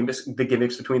and the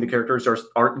gimmicks between the characters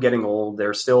aren't getting old.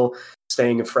 They're still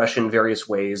staying fresh in various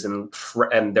ways, and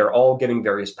they're all getting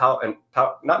various power,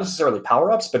 not necessarily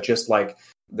power ups, but just like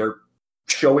they're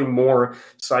showing more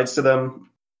sides to them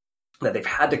that they've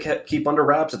had to keep under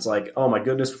wraps. It's like, oh my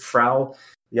goodness, Frau,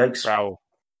 yikes. Frau.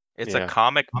 It's a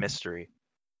comic mystery.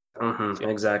 Mm-hmm,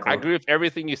 exactly. I agree with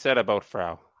everything you said about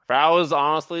Frau. Frau is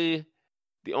honestly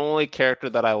the only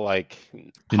character that I like.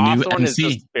 The new MC. Is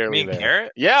just barely there.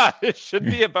 Carrot? Yeah, it should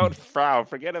be about Frau.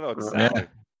 Forget about Sally. Yeah.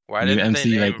 Why didn't they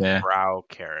name Frau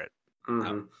Carrot?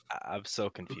 Mm-hmm. I'm so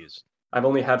confused. I've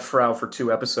only had Frau for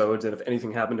 2 episodes, and if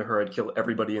anything happened to her, I'd kill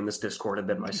everybody in this Discord and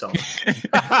then myself.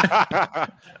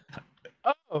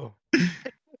 Oh,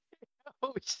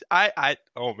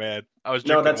 oh man, I was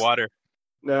drinking water.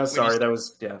 No, sorry, that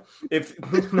was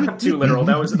If not too literal,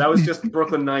 that was just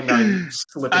Brooklyn Nine-Nine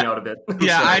slipping out a bit.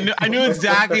 Yeah, so. I knew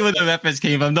exactly where the reference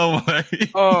came from. Don't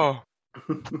worry. Oh,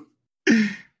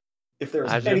 if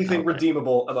there's anything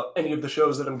redeemable about any of the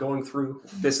shows that I'm going through,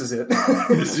 this is it.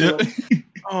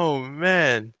 Oh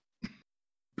man,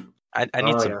 I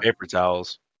need some paper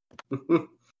towels.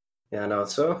 Yeah, no.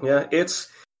 So yeah,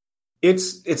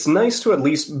 it's nice to at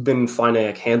least been finding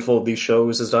a handful of these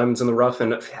shows as diamonds in the rough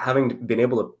and having been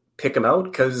able to pick them out,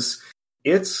 because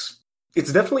it's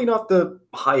definitely not the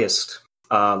highest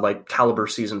caliber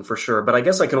season for sure. But I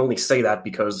guess I can only say that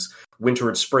because winter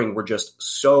and spring were just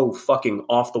so fucking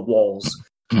off the walls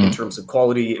in terms of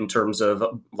quality, in terms of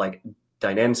like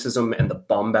dynamicism and the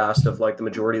bombast of like the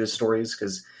majority of the stories,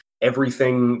 because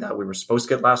everything that we were supposed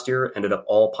to get last year ended up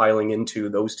all piling into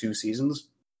those 2 seasons.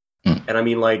 And I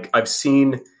mean, like, I've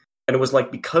seen, and it was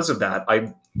like because of that,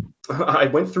 I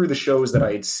went through the shows that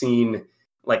I had seen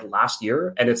like last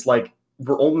year, and it's like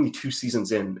we're only 2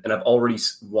 seasons in, and I've already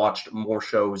watched more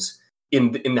shows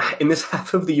in this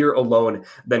half of the year alone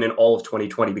than in all of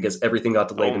 2020, because everything got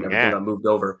delayed and everything got moved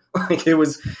over. Like there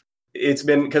was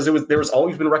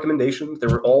always been recommendations. There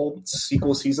were all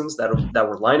sequel seasons that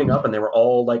were lining up, and they were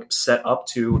all like set up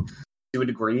to a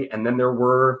degree, and then there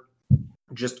were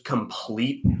just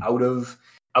complete out of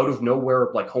nowhere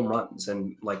like home runs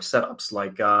and like setups,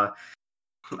 like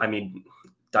I mean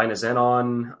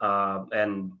Dynazenon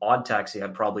and Odd Taxi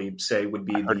I'd probably say would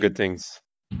be the good things.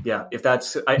 Yeah, if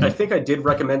that's I think I did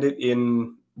recommend it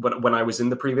in when I was in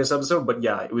the previous episode, but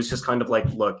yeah, it was just kind of like,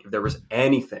 look, if there was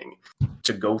anything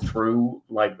to go through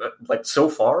like so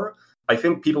far, I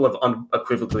think people have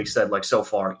unequivocally said, like, so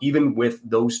far, even with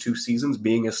those 2 seasons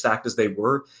being as stacked as they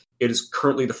were, it is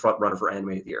currently the front runner for anime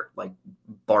of the year, like,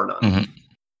 bar none.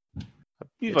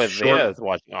 Mm-hmm. Is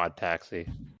watching Odd Taxi.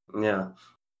 Yeah.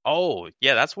 Oh,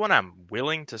 yeah, that's one I'm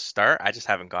willing to start. I just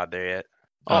haven't got there yet.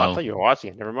 Oh, I thought you were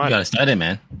watching it. Never mind. You gotta start it,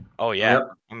 man. Oh, yeah.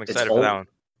 Yep. I'm excited for that one.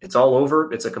 It's all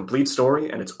over. It's a complete story,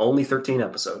 and it's only 13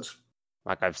 episodes.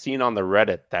 Like, I've seen on the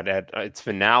Reddit that its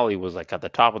finale was, like, at the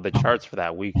top of the charts for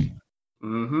that week.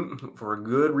 Mm-hmm. For a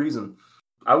good reason.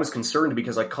 I was concerned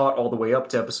because I caught all the way up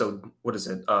to episode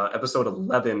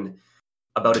 11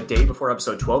 about a day before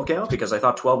episode 12 came out, because I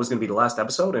thought 12 was going to be the last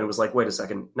episode, and it was like, wait a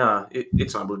second, nah,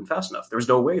 it's not moving fast enough. There's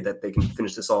no way that they can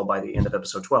finish this all by the end of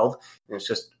episode 12, and it's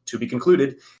just to be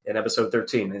concluded in episode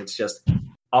 13, and it's just,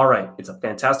 all right, it's a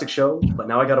fantastic show, but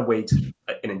now I got to wait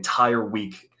an entire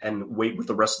week and wait with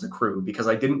the rest of the crew, because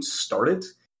I didn't start it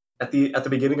at the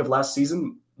beginning of last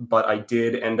season, but I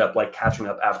did end up like catching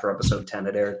up after episode 10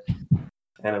 had aired.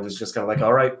 And it was just kind of like,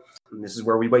 all right, this is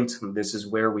where we wait. This is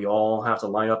where we all have to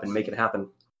line up and make it happen.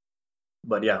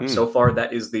 But yeah, so far,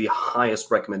 that is the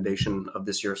highest recommendation of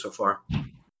this year so far.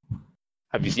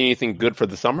 Have you seen anything good for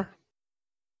the summer?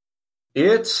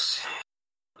 It's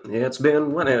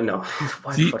been, no.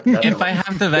 If I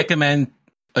have to recommend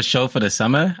a show for the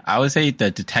summer, I would say The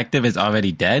Detective Is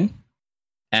Already Dead,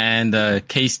 and the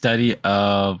case study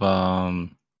of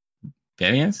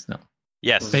Variance? No.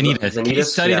 Yes. Vanitas.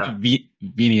 Case study of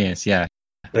Vanitas, yeah.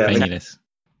 Yeah,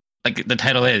 like the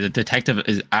title is, the detective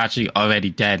is actually already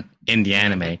dead in the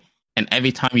anime, and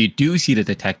every time you do see the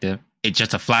detective, it's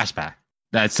just a flashback.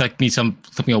 That took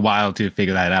me a while to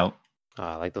figure that out.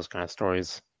 I like those kind of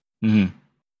stories. Mm-hmm.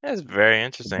 That's very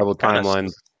interesting. Double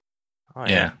timelines. Oh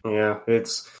yeah,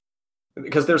 it's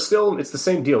because it's the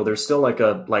same deal. There's still like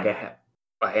a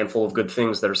handful of good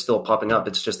things that are still popping up.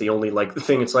 It's just the only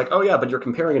thing. It's like, oh yeah, but you're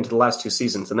comparing it to the last 2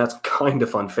 seasons, and that's kind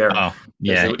of unfair. Oh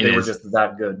yeah, they were just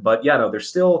that good. But yeah, no, there was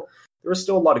still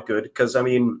a lot of good because I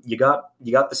mean, you got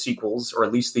the sequels or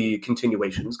at least the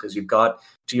continuations because you've got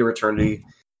To Your Eternity.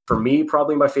 For me,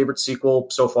 probably my favorite sequel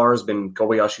so far has been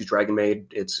Kobayashi's Dragon Maid.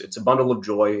 It's a bundle of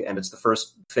joy, and it's the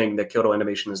first thing that Kyoto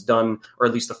Animation has done, or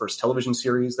at least the first television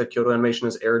series that Kyoto Animation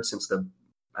has aired since the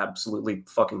absolutely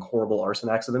fucking horrible arson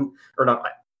accident. Or not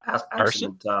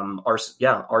accident.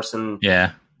 Arson.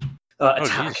 Yeah.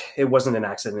 Attack. It wasn't an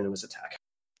accident, it was attack.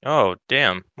 Oh,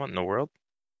 damn. What in the world?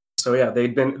 So yeah,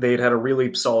 they'd had a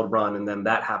really solid run, and then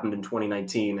that happened in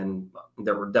 2019, and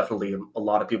there were definitely a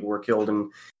lot of people were killed,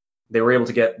 and they were able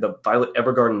to get the Violet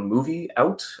Evergarden movie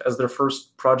out as their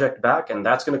first project back, and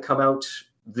that's going to come out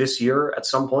this year at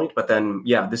some point. But then,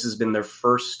 yeah, this has been their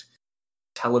first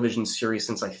television series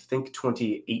since I think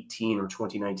 2018 or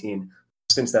 2019,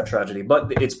 since that tragedy.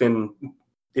 But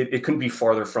it couldn't be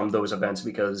farther from those events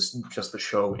because just the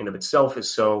show in of itself is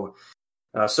so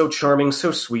charming,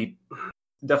 so sweet.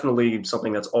 Definitely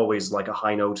something that's always like a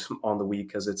high note on the week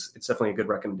because it's definitely a good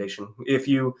recommendation. If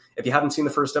you haven't seen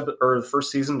the first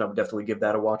season, I would definitely give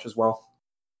that a watch as well.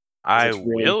 I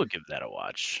will give that a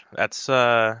watch. That's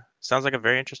sounds like a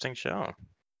very interesting show.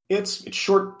 It's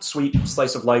short, sweet,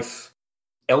 slice of life.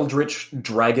 Eldritch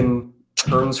dragon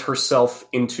turns herself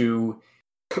into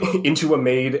a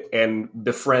maid and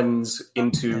befriends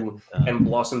and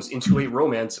blossoms into a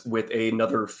romance with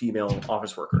another female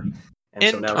office worker.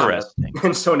 And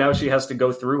so now she has to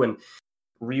go through and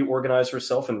reorganize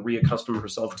herself and reaccustom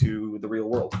herself to the real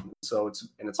world. So it's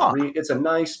a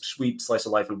nice, sweet slice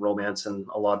of life and romance, and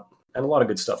a lot of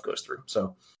good stuff goes through.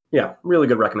 So yeah, really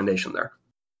good recommendation there.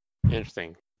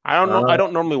 Interesting. I don't know. I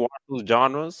don't normally watch those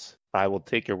genres, but I will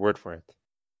take your word for it.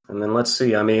 And then let's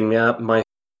see. I mean, yeah, my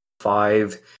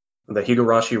 5. The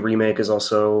Higurashi remake is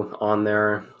also on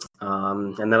there,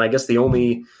 and then I guess the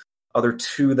only other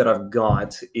 2 that I've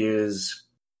got is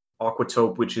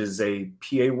Aquatope, which is a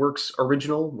PA Works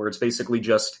original, where it's basically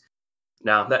just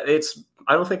I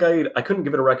don't think I couldn't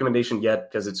give it a recommendation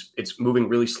yet because it's moving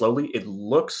really slowly. It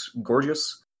looks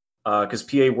gorgeous because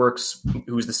PA Works,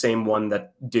 who's the same one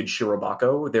that did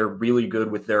Shirobako, they're really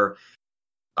good with their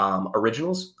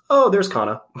originals. Oh, there's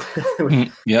Kana.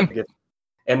 Yep.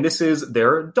 And this is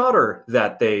their daughter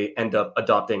that they end up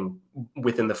adopting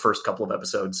within the first couple of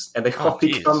episodes, and they all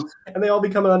become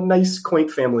a nice,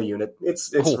 quaint family unit.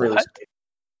 It's really sweet.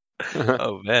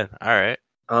 Oh man! All right.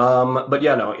 But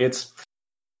yeah, no, it's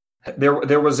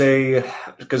there was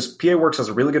because PA Works has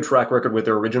a really good track record with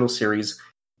their original series,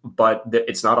 but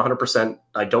it's not 100%.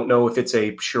 I don't know if it's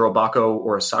a Shirobako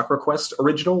or a Sakura Quest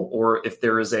original, or if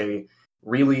there is a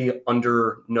really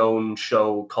under-known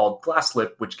show called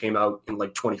Glasslip, which came out in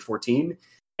 2014,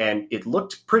 and it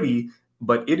looked pretty,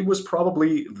 but it was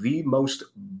probably the most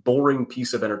boring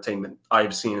piece of entertainment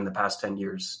I've seen in the past 10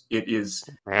 years. It is...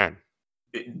 Man.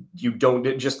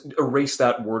 Just erase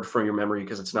that word from your memory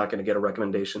because it's not going to get a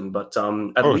recommendation, but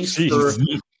at least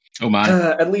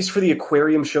for the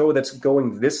aquarium show that's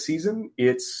going this season,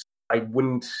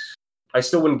 I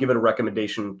still wouldn't give it a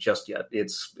recommendation just yet.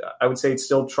 I would say it's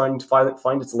still trying to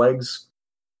find its legs,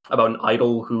 about an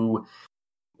idol who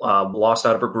lost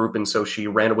out of her group, and so she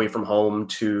ran away from home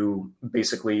to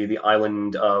basically the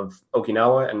island of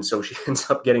Okinawa, and so she ends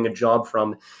up getting a job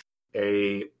from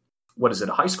a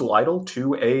high school idol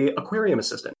to a aquarium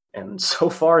assistant. And so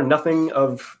far, nothing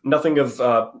of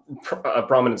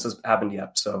prominence has happened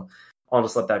yet, so I'll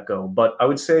just let that go. But I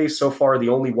would say so far the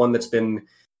only one that's been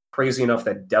crazy enough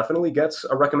that definitely gets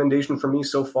a recommendation from me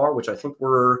so far, which I think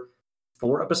we're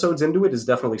 4 episodes into it, is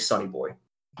definitely Sunny Boy.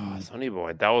 Oh, Sunny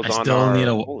Boy, that was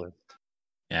list.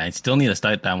 Yeah, I still need to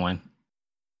start that one.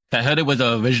 I heard it was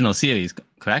an original series,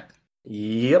 correct?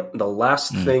 Yep, the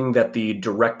last thing that the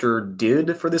director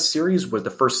did for this series was the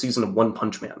first season of One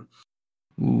Punch Man.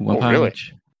 Ooh, One Punch. Really?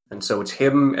 And so it's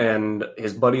him and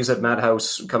his buddies at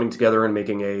Madhouse coming together and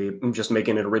making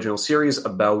an original series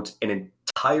about an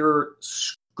entire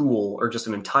school, or just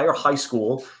an entire high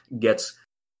school, gets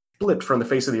flipped from the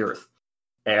face of the earth.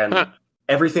 And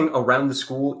everything around the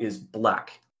school is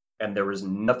black. And there is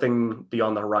nothing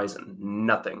beyond the horizon.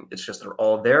 Nothing. It's just they're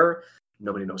all there.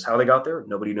 Nobody knows how they got there.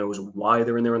 Nobody knows why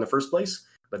they're in there in the first place.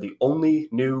 But the only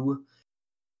new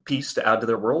piece to add to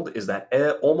their world is that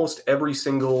almost every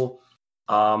single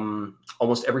student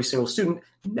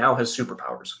now has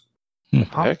superpowers.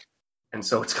 Okay. And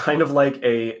so it's kind of like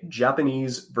a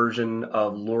Japanese version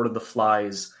of Lord of the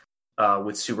Flies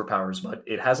with superpowers, but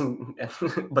it hasn't.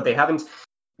 But they haven't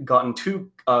gotten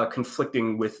too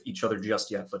conflicting with each other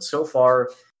just yet. But so far,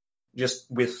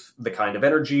 just with the kind of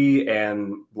energy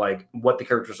and like what the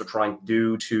characters are trying to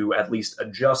do to at least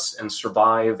adjust and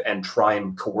survive and try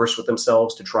and coerce with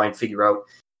themselves to try and figure out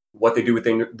what they do with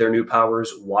their new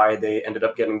powers, why they ended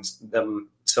up getting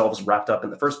themselves wrapped up in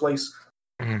the first place.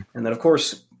 And then, of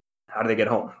course, how do they get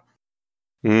home?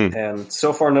 And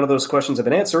so far, none of those questions have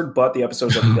been answered, but the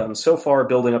episodes have begun so far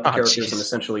building up the characters and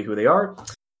essentially who they are.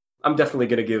 I'm definitely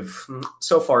going to give...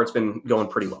 So far, it's been going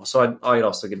pretty well. So I'd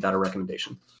also give that a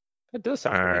recommendation. It does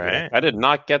sound right. I did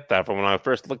not get that from when I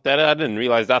first looked at it. I didn't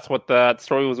realize that's what that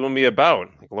story was going to be about.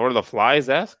 Like Lord of the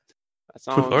Flies-esque? That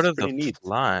sounds Lord of the neat.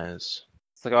 Flies.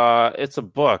 It's like it's a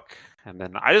book, and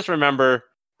then I just remember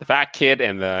the fat kid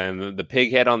and the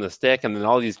pig head on the stick, and then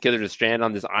all these kids are just stranded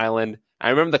on this island.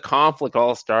 I remember the conflict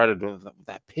all started with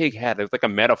that pig head. It was like a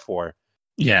metaphor.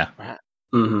 Yeah,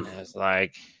 It's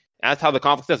like that's how the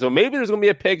conflict is. So maybe there's going to be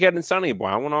a pig head in Sunny Boy.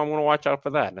 I want to watch out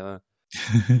for that.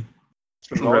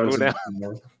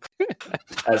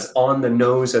 As on the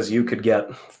nose as you could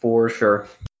get, for sure.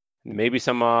 Maybe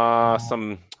some I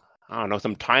don't know,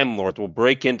 some Time Lords will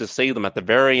break in to save them at the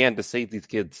very end to save these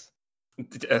kids.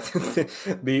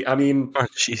 I mean,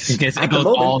 it goes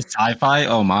all sci-fi.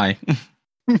 Oh my!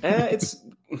 I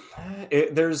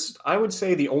would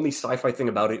say the only sci-fi thing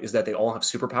about it is that they all have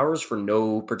superpowers for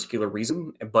no particular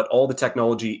reason, but all the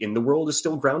technology in the world is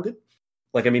still grounded.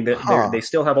 Like, I mean, they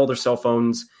still have all their cell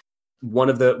phones. One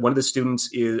of the students'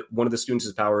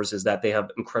 powers is that they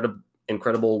have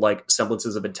incredible like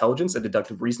semblances of intelligence and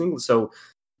deductive reasoning. So,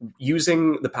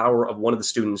 using the power of one of the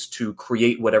students to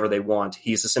create whatever they want,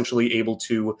 he's essentially able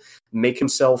to make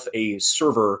himself a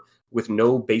server with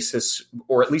no basis,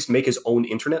 or at least make his own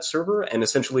internet server and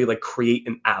essentially like create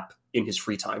an app in his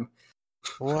free time.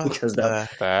 What? Because the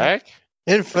heck?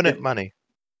 Infinite money,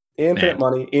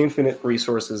 infinite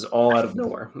resources, all out of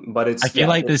nowhere. But I feel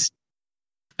like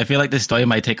this story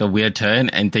might take a weird turn,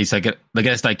 and they start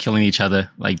killing each other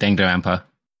like Danganronpa,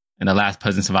 and the last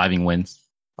person surviving wins.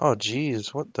 Oh,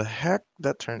 geez, what the heck?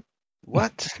 That took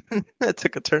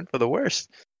a turn for the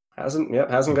worst. Hasn't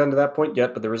gotten to that point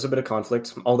yet, but there is a bit of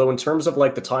conflict. Although in terms of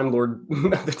like the Time Lord,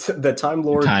 the Time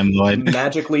Lord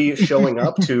magically showing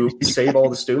up to save all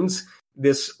the students,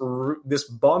 this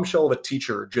bombshell of a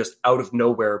teacher just out of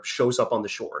nowhere shows up on the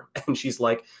shore, and she's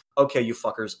like, "Okay, you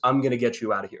fuckers, I'm gonna get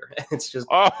you out of here." And it's just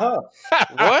what? Oh,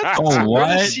 what?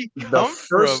 Where did she come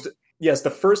from? Yes,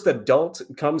 the first adult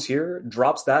comes here,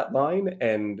 drops that line,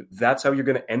 and that's how you're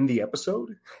going to end the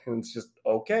episode. And it's just,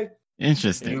 okay.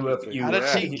 Interesting. How did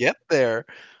she get there?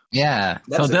 Yeah.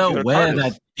 So they're aware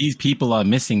that these people are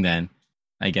missing then,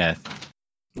 I guess.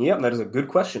 Yeah, that is a good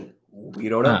question. We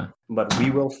don't know. But we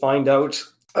will find out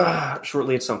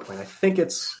shortly at some point. I think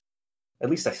it's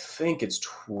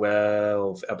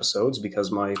 12 episodes,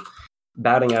 because my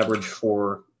batting average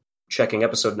for checking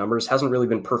episode numbers hasn't really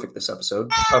been perfect this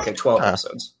episode. Okay, 12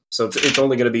 episodes. So it's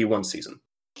only going to be one season.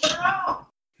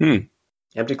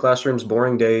 Empty classrooms,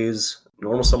 boring days,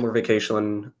 normal summer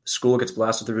vacation, school gets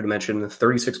blasted through dimension,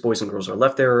 36 boys and girls are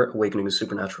left there, awakening to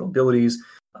supernatural abilities.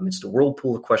 Amidst a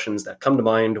whirlpool of questions that come to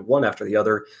mind, one after the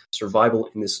other, survival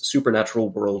in this supernatural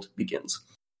world begins.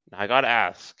 I gotta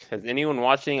ask, has anyone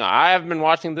watching? I have been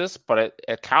watching this, but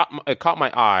it caught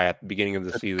my eye at the beginning of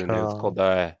the season. It's called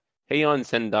Heian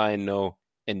Sendai no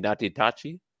Endate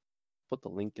Tachi. Put the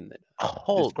link in the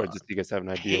Discord just so you guys have an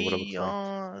idea what it looks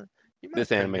like. This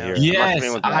anime here.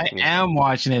 Yes, I am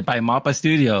watching it by Mappa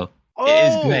Studio. It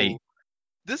is great.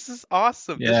 This is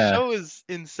awesome. Yeah. The show is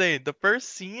insane. The first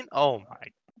scene, oh my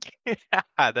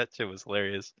god, that shit was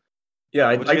hilarious. Yeah,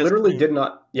 I literally did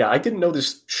not. Yeah, I didn't know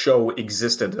this show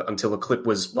existed until a clip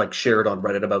was like shared on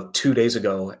Reddit about 2 days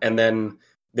ago, and then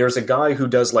there's a guy who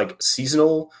does like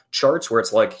seasonal charts where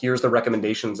it's like, here's the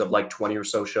recommendations of like 20 or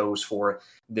so shows for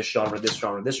this genre, this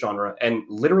genre, this genre. And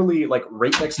literally like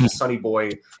right next to Sunny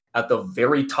Boy at the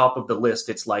very top of the list,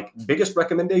 it's like biggest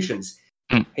recommendations.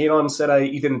 Heian Sendai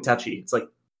Ethan Tachi. It's like,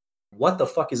 what the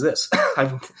fuck is this?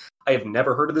 I have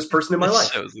never heard of this person in my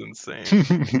life. That was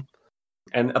insane.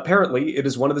 And apparently it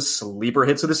is one of the sleeper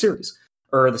hits of the series.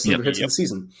 Or the sleeper hits of the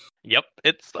season. Yep,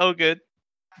 it's so good.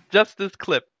 Just this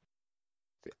clip.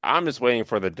 I'm just waiting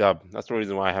for the dub. That's the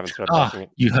reason why I haven't started watching it.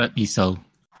 You hurt me so.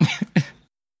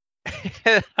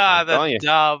 The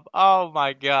dub. Oh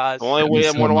my gosh. The only way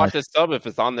I'm going to watch this dub if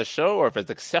it's on the show or if it's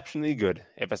exceptionally good.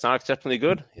 If it's not exceptionally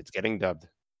good, it's getting dubbed.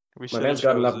 My man's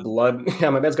got enough blood. Yeah,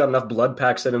 my man's got enough blood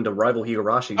packs in him to rival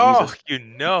Higurashi. Oh,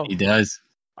 Jesus. He does.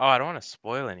 Oh, I don't want to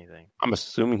spoil anything. I'm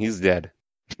assuming he's dead.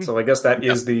 So I guess that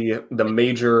is the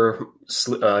major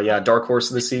Dark Horse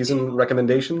of the season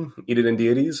recommendation. Eat it in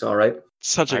Deities. All right.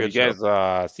 Such a good show. Have you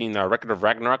guys seen Record of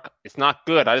Ragnarok? It's not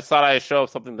good. I just thought I'd show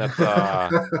something that's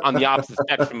on the opposite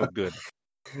spectrum of good.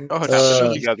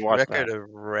 Oh, you guys watch Record of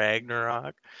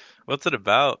Ragnarok? What's it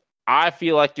about? I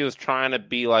feel like he was trying to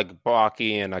be like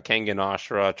Baki and Kengan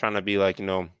Ashura, trying to be like,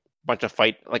 a bunch of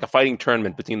a fighting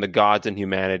tournament between the gods and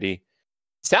humanity.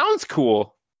 Sounds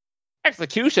cool.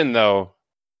 Execution, though,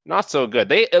 not so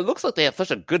good. It looks like they have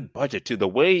such a good budget, too. The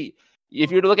way,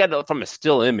 if you were to look at it from a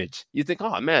still image, you think,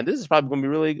 oh, man, this is probably going to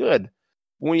be really good.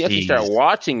 But when you actually start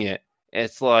watching it,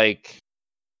 it's like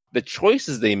the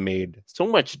choices they made, so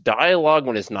much dialogue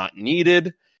when it's not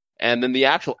needed, and then the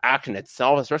actual action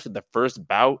itself, especially the first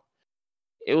bout,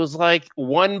 it was like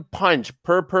one punch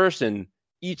per person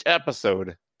each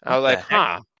episode. I was like,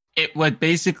 huh. It would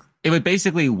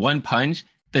basically one punch,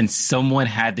 then someone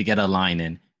had to get a line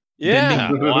in. Yeah.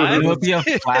 Then there would be a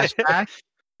flashback,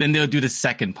 then they'll do the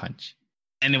second punch.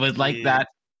 And it was like that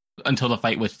until the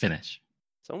fight was finished.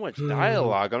 So much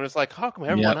dialogue. I'm just like, how come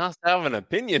everyone has to have an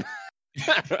opinion?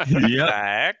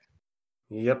 Yep.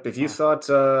 If you thought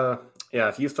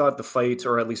the fight,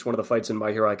 or at least one of the fights in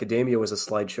My Hero Academia, was a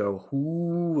slideshow,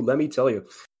 let me tell you.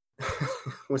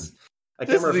 This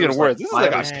is even worse. This is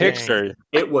like a picture.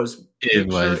 It was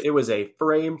a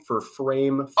frame for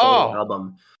frame photo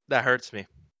album. That hurts me.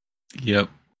 Yep.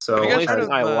 So the only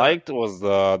thing I liked was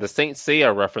the Saint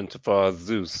Seiya reference for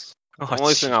Zeus. The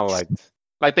only thing I liked.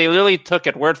 Like, they literally took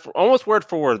it almost word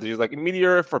for word. He was like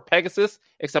Meteor for Pegasus,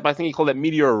 except I think he called it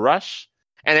Meteor Rush.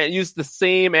 And it used the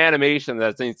same animation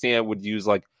that Saint Seiya would use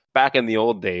like back in the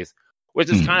old days, which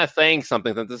is kind of saying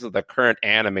something that this is the current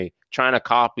anime, trying to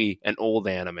copy an old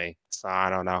anime. So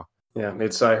I don't know. Yeah,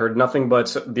 I heard nothing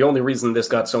but the only reason this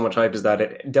got so much hype is that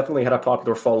it definitely had a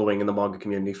popular following in the manga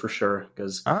community for sure.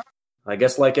 Because I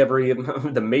guess like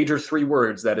the major 3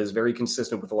 words that is very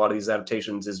consistent with a lot of these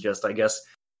adaptations is just, I guess,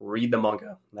 read the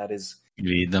manga. That is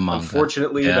read the manga.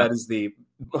 Unfortunately, that is the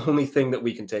only thing that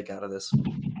we can take out of this.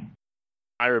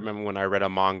 I remember when I read a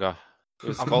manga. It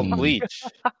was called Bleach.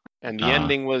 And the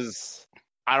ending was...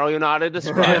 I don't even know how to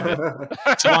describe it.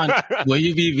 John, will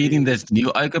you be reading this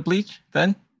new arc of Bleach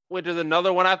then? Wait, there's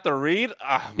another one I have to read?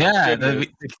 They're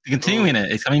continuing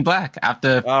it. It's coming back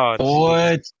after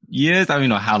 4 years. I don't even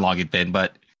know how long it's been,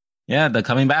 but yeah, they're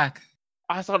coming back.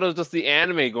 I thought it was just the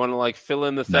anime going to like fill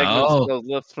in the segments those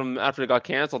lifts from after it got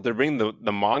canceled. They're bringing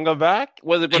the manga back?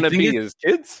 Was it going to be his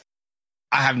kids?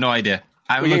 I have no idea.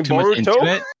 I haven't looked too much into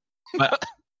it, but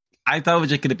I thought it was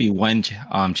just going to be one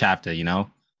chapter,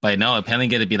 But no, apparently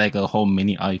going to be like a whole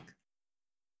mini arc.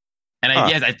 And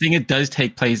I think it does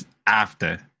take place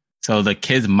after. So the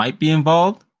kids might be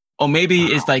involved. Or maybe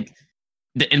it's like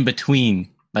the in-between,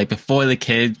 like before the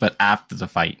kids, but after the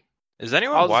fight. Is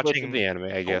anyone watching the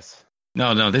anime, I guess?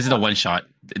 No, this is a one-shot.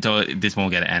 So this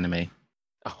won't get an anime.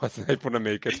 I wasn't able to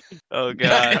make it. Oh,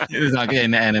 God. It's not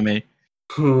getting the anime.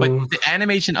 But the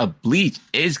animation of Bleach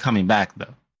is coming back,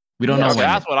 though. We don't know when.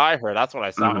 That's what I heard. That's what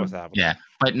I thought was happening. Yeah,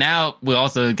 but now we're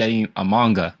also getting a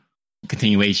manga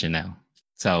continuation now.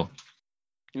 So,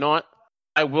 you know what?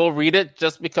 I will read it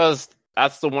just because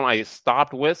that's the one I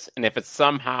stopped with. And if it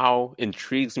somehow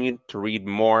intrigues me to read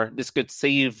more, this could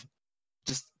save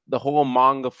just the whole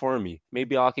manga for me.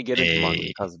 Maybe I could get into manga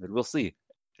because of it. We'll see.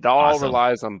 It all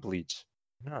relies on Bleach.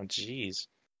 Oh, jeez.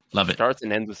 Love it. Starts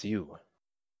and ends with you.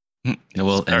 It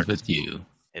will end with you.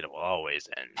 It will always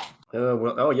end.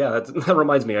 That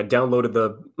reminds me. I downloaded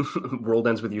the World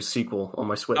Ends With You sequel on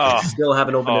my Switch. I still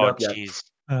haven't opened it up yet.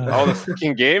 The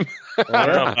freaking game?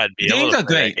 The games are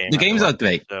great. The games are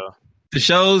great. So. The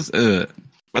shows, but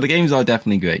the games are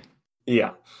definitely great.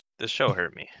 Yeah. The show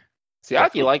hurt me. See, I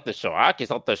actually like the show. I actually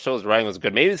thought the show's writing was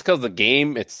good. Maybe it's because the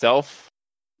game itself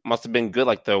must have been good,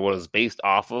 like what it was based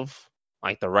off of.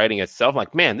 Like the writing itself,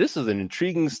 like, man, this is an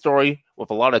intriguing story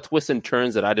with a lot of twists and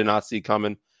turns that I did not see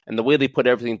coming. And the way they put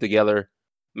everything together,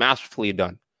 masterfully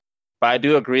done. But I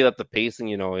do agree that the pacing,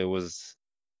 it was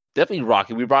definitely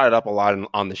rocky. We brought it up a lot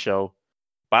on the show.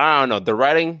 But I don't know. The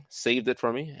writing saved it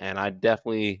for me. And I'd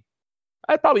probably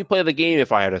play the game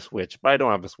if I had a Switch. But I don't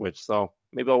have a Switch. So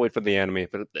maybe I'll wait for the anime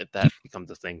if that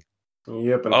becomes a thing.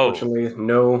 Yep, unfortunately,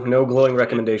 no glowing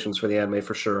recommendations for the anime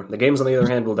for sure. The games, on the other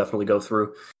hand, will definitely go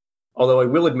through. Although I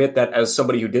will admit that as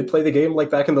somebody who did play the game like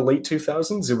back in the late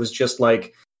 2000s, it was just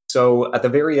like, so at the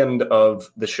very end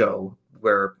of the show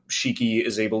where Shiki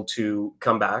is able to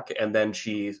come back and then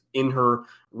she's in her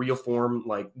real form,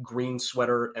 like green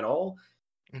sweater and all,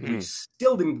 We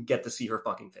still didn't get to see her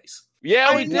fucking face.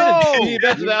 Yeah, we did. You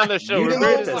mentioned that on the show. We're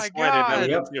very disappointed that we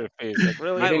didn't see her face. Like,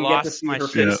 really? You didn't get to see her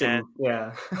face in,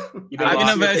 yeah. You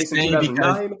didn't get to see her face in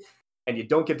 2009, and you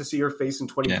don't get to see her face in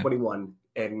 2021.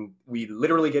 Yeah. And we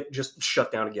literally get just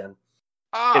shut down again.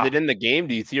 Is it in the game?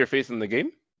 Do you see her face in the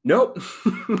game? Nope.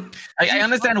 I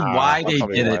understand why they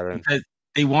did it, because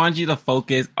they wanted you to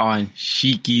focus on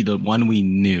Shiki, the one we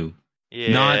knew.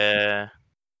 Yeah. Not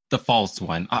the false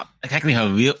one. Exactly her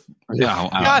real...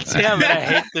 God damn it, I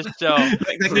hate this show.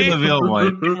 Exactly the real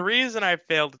one. The reason I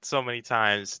failed it so many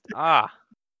times.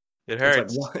 It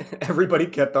hurts. Like, everybody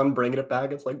kept on bringing it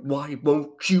back. It's like, why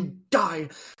won't you die?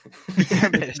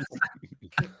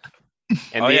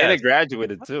 And Leanna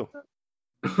graduated too.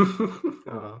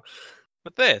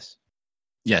 But this.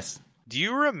 Yes. Do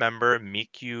you remember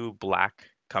Mikyu Black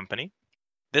Company?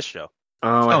 This show.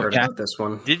 Oh, I heard about this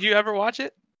one. Did you ever watch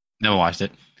it? Never watched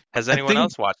it. Has anyone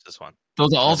else watched this one?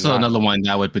 Those are also another one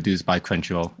that was produced by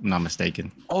Crunchyroll, if I'm not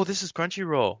mistaken. Oh, this is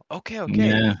Crunchyroll. Okay.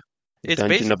 Yeah. It's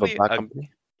basically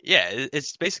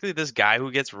it's basically this guy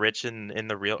who gets rich in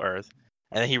the real Earth,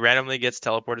 and then he randomly gets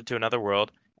teleported to another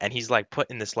world, and he's like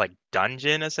put in this like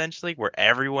dungeon essentially where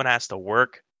everyone has to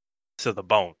work to the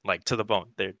bone, like to the bone.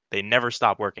 They never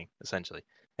stop working essentially,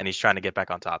 and he's trying to get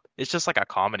back on top. It's just like a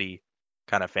comedy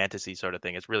kind of fantasy sort of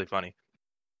thing. It's really funny.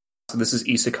 So this is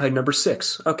Isekai number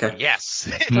 6. Okay.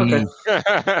 Yes. Okay.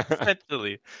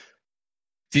 Essentially.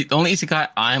 See, the only Isekai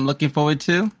I'm looking forward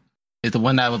to is the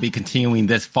one that will be continuing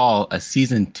this fall. A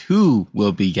season 2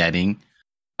 will be getting.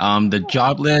 The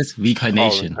Jobless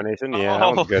Reincarnation. Yeah,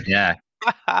 that one's good. Yeah.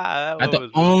 That's the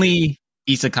only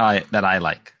Isekai that I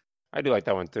like. I do like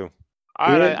that one too.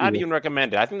 I'd even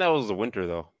recommend it. I think that was the winter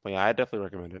though. But yeah, I definitely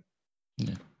recommend it.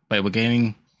 Yeah. But we're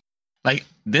getting like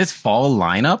this fall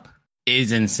lineup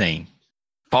is insane.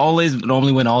 Fall is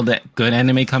normally when all the good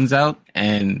anime comes out,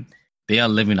 and they are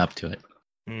living up to it.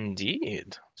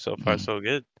 Indeed. So far, so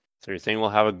good. So you're saying we'll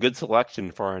have a good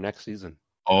selection for our next season?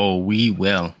 Oh, we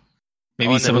will.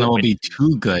 Maybe some of them will be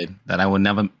too good that I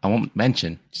won't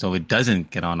mention, so it doesn't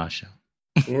get on our show.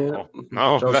 Yeah.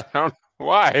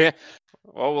 Why?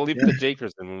 Well, we'll leave it to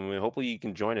Jakerson. Hopefully, you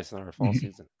can join us in our fall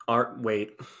season.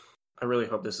 Wait. I really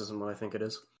hope this isn't what I think it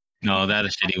is. No, that's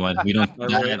a shitty one. We don't.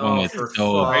 That one is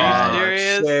so. Are you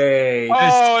serious?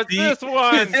 It's this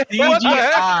one.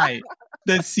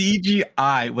 The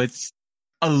CGI was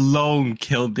alone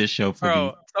killed this show for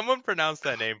me. Someone pronounce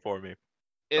that name for me.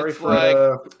 It's like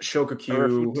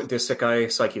Shokugyu Desekai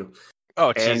Saikyu.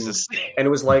 Oh, Jesus. And it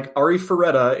was like Ari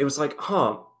Ferretta. It was like,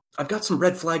 I've got some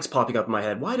red flags popping up in my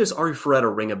head. Why does Ari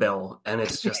Ferretta ring a bell? And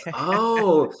it's just,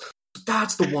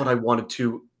 that's the one I wanted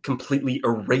to completely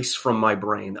erase from my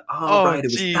brain. Right,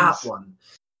 it was that one.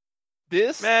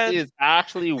 This is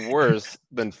actually worse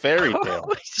than Fairy Tail.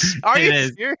 Are you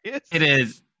serious? It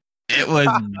is. It was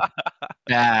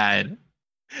bad.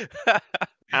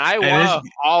 I watched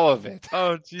all of it.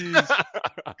 Oh, jeez.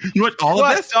 You watched all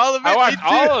of it? I watched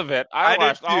all of it. I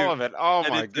watched all of it. Oh,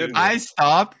 my goodness. I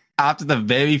stopped after the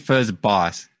very first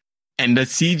boss. And the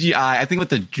CGI, I think with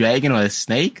the dragon or the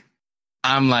snake,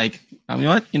 I'm like, you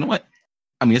know what?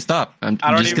 I'm going to stop. I'm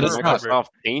just going to stop.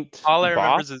 All I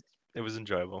remember is it was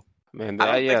enjoyable. Man,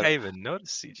 I don't think I even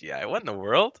noticed CGI. What in the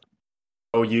world?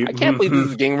 I can't believe this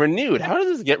is getting renewed. How does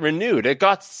this get renewed? It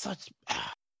got such...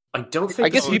 I don't think. I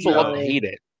guess people love to hate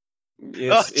it.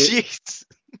 Jeez!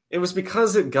 It was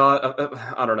because it got.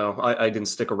 I don't know. I didn't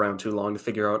stick around too long to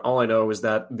figure out. All I know is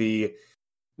that the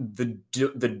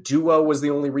duo was the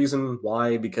only reason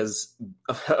why. Because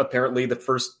apparently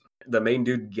the main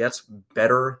dude gets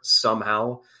better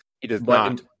somehow. He does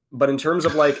not. But in terms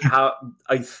of like how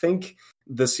I think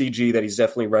the CG that he's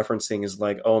definitely referencing is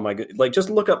like, oh my god, like just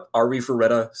look up Ari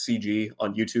Ferretta CG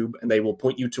on YouTube and they will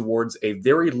point you towards a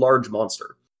very large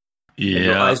monster.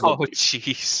 Yeah. Oh,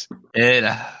 jeez. It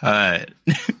hurt.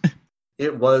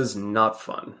 It was not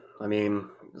fun. I mean,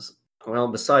 well,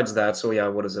 besides that, so yeah,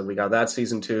 what is it? We got that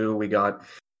season 2. We got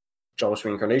Jobless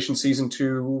Reincarnation season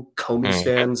 2. Komi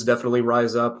stands definitely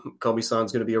rise up.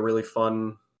 Komi-san's going to be a really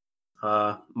fun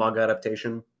manga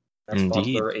adaptation. That's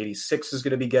Monster 86 is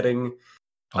going to be getting.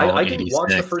 I didn't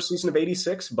watch the first season of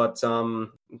 86, but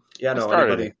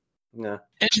anybody. Yeah.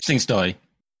 Interesting story.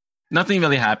 Nothing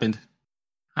really happened.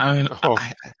 I mean,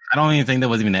 I don't even think there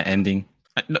was even an ending.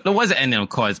 There was an ending, of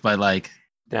course, but like,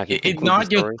 it's not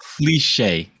your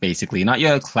cliche, basically. Not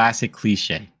your classic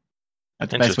cliche.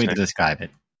 That's the best way to describe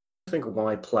it. I think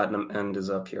why Platinum End is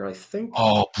up here. I think.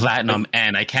 Oh, Platinum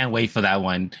End! I can't wait for that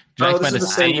one. Directed by the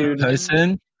same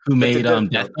person who made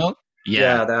Death Note.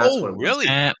 Yeah, that's what it was. Really?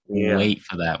 Can't wait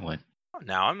for that one.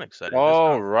 Now I'm excited.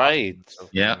 Oh, right.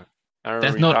 Yeah.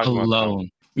 Death Note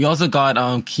alone We also got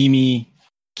Kimiki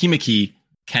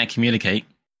Can't Communicate.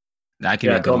 That could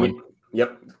be a good one.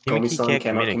 Yep. Komi-san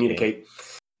cannot communicate.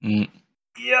 Yep.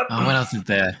 What else is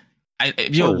there?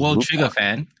 If you're a World Trigger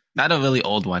fan, not a really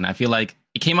old one. I feel like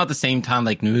it came out the same time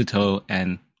like Naruto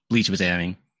and Bleach was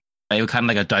airing. It was kind of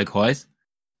like a dark horse.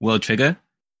 World Trigger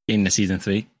in the season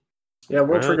 3. Yeah,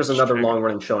 World Trigger's another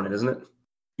long-running shonen, isn't it?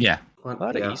 Yeah. A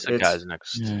lot of isekais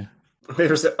next. Yeah.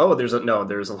 There's a lot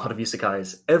of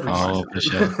isekais every season. For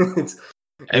sure.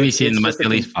 Every season must be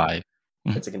at least 5.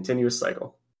 It's a continuous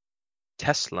cycle.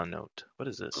 Tesla Note. What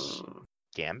is this?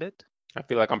 Gambit? I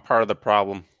feel like I'm part of the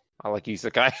problem. I like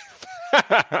isekai.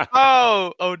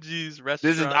 Geez.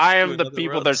 I am the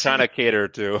people they're trying to cater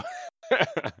to.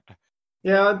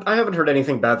 Yeah, I haven't heard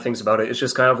anything bad things about it. It's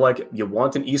just kind of like, you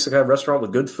want an isekai restaurant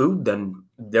with good food, then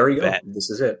there you go. This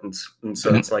is it. And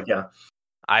so it's like, yeah.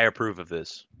 I approve of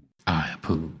this. I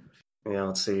approve. Yeah,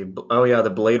 let's see. Oh, yeah, the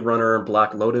Blade Runner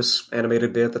Black Lotus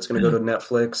animated bit that's going to go to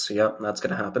Netflix. Yep, that's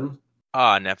going to happen.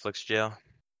 Netflix jail.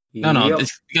 No, we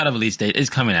got a release date. It's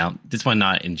coming out. This one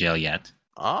not in jail yet.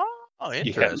 Oh,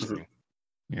 interesting.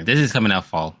 Yeah, this is coming out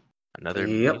fall. Another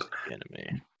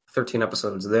anime. 13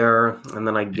 episodes there, and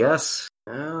then I guess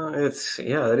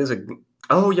it is a.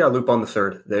 Oh yeah, Lupin the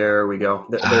Third. There we go.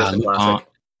 There's the classic.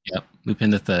 Yep,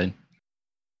 Lupin the Third.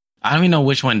 I don't even know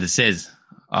which one this is.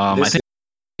 I think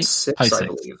 6, I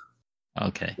believe.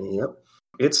 Okay. Yep.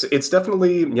 It's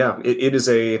definitely It is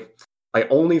a. I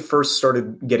only first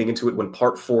started getting into it when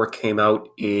Part 4 came out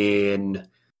in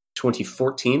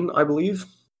 2014, I believe,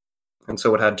 and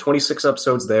so it had 26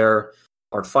 episodes there.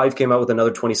 Part 5 came out with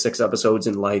another 26 episodes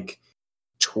in like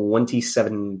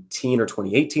 2017 or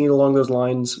 2018 along those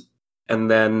lines. And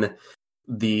then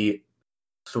the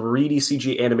 3D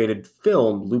CG animated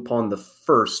film, Lupin the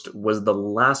First, was the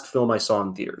last film I saw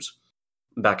in theaters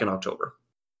back in October.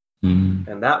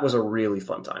 And that was a really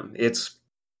fun time. It's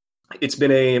because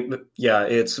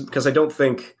I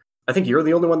think you're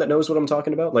the only one that knows what I'm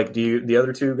talking about. Like, the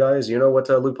other two guys, you know what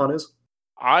Lupin is?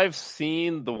 I've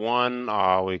seen the one,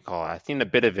 I've seen a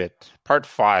bit of it. Part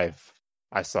 5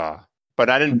 I saw,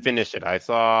 but I didn't finish it. I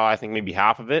saw, I think, maybe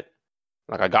half of it.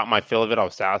 Like, I got my fill of it. I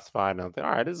was satisfied. And I was like,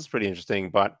 all right, this is pretty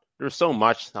interesting. But there's so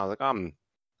much. I was like, I'm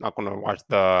not going to watch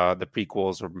the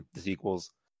prequels or the sequels.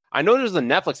 I know there's a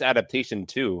Netflix adaptation,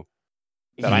 too,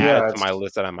 that I added to my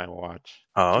list that I might watch.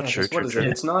 Oh, true.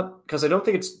 It's not, because I don't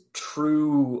think it's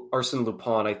true Arsène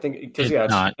Lupin. I think, because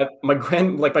my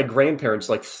grandparents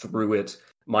threw it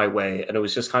my way, and it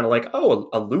was just kind of like, oh,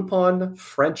 a Lupin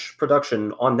French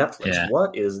production on Netflix. Yeah.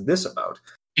 What is this about?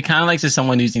 It kind of like just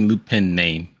someone using Lupin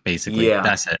name, basically. Yeah.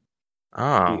 That's it.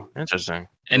 Oh, interesting.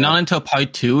 And not until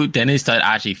Part 2, then it started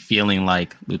actually feeling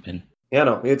like Lupin. Yeah,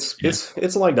 no,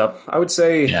 it's lined up. I would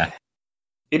say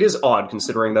it is odd,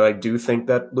 considering that I do think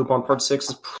that Lupin Part 6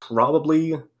 is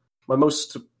probably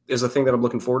is the thing that I'm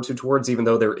looking forward towards, even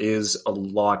though there is a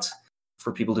lot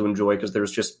for people to enjoy, because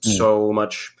there's just so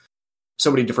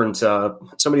many different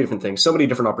things, so many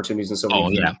different opportunities, and so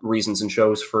many reasons and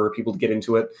shows for people to get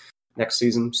into it next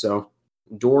season. So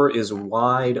door is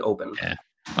wide open. Yeah.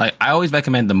 Like, I always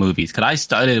recommend the movies, because I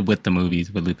started with the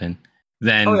movies with Lupin,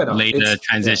 then later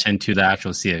transition to the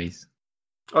actual series.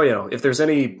 Oh, yeah. If there's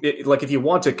if you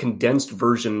want a condensed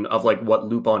version of like what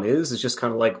Lupin is, it's just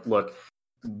kind of like, look,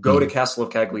 go to Castle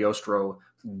of Cagliostro,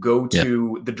 go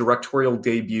to the directorial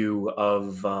debut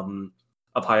of Hayao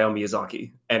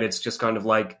Miyazaki, and it's just kind of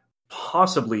like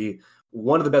possibly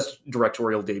one of the best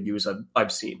directorial debuts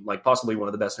I've seen, like possibly one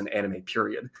of the best in anime,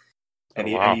 period. And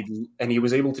he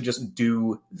was able to just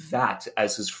do that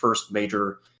as his first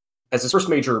major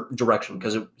direction,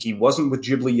 because he wasn't with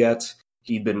Ghibli yet.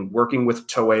 He'd been working with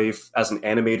Toei as an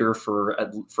animator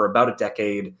for about a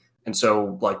decade, and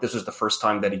so like this was the first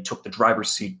time that he took the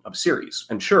driver's seat of a series.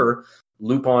 And sure,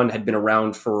 Lupin had been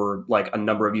around for like a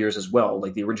number of years as well.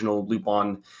 Like the original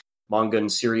Lupin manga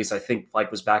and series, I think,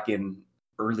 like was back in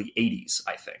early 80s.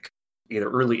 I think either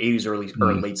early 80s or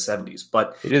late 70s.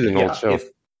 But it is an old show.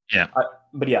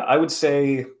 I would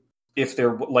say if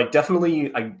they're like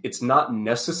definitely, it's not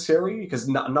necessary, because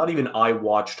not even I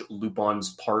watched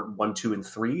Lupin's Part 1, 2, and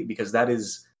 3, because that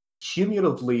is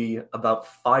cumulatively about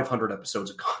 500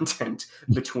 episodes of content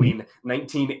between the mid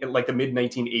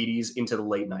 1980s into the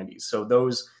late 90s. So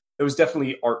those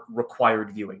definitely aren't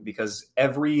required viewing, because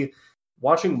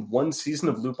watching one season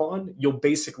of Lupin, you'll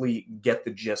basically get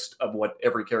the gist of what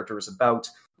every character is about,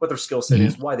 what their skill set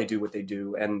is, why they do what they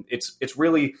do, and it's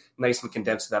really nice and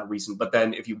condensed for that reason. But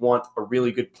then if you want a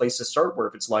really good place to start, where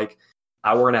if it's like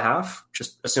hour and a half,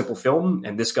 just a simple film,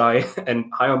 and this guy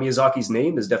and Hayao Miyazaki's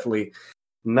name is definitely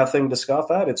nothing to scoff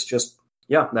at. It's just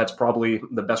yeah, that's probably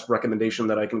the best recommendation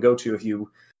that I can go to if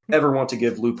you ever want to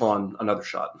give Lupin another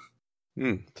shot.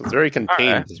 So it's very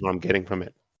contained is what I'm getting from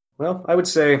it. Well, I would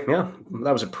say, yeah,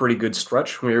 that was a pretty good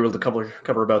stretch. We were able to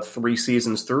cover about 3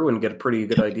 seasons through and get a pretty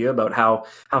good idea about how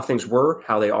things were,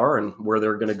 how they are, and where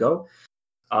they're going to go.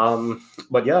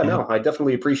 But yeah, no, I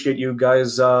definitely appreciate you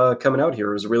guys coming out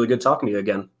here. It was really good talking to you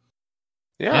again.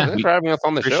 Yeah, thanks for having us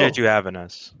on the show. Appreciate you having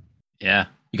us. Yeah,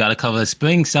 you got to cover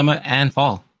spring, summer, and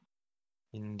fall.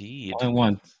 Indeed. All in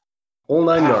one. Whole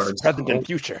 9 yards. Present and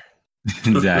future.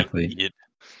 Exactly.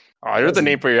 Oh, there's the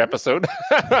name for your episode.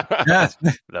 Yes.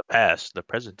 The past, the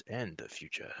present, and the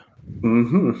future.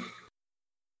 Mm-hmm.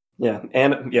 Yeah,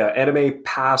 and anime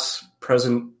past,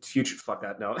 present, future. Fuck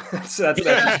that. No, that's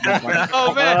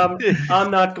oh man,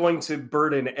 I'm not going to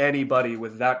burden anybody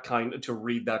with to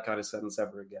read that kind of sentence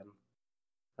ever again.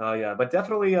 Yeah, but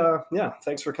definitely,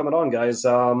 thanks for coming on, guys.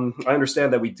 I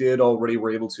understand that we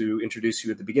were able to introduce you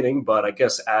at the beginning, but I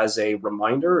guess as a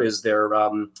reminder, is there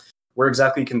where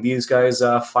exactly can these guys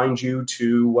find you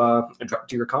to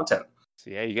do your content? So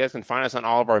yeah, you guys can find us on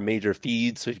all of our major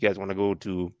feeds. So if you guys want to go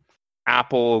to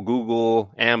Apple,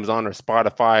 Google, Amazon, or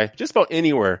Spotify, just about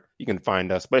anywhere you can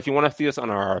find us. But if you want to see us on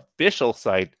our official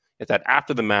site, it's at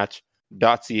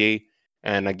afterthematch.ca.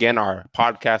 And again, our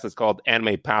podcast is called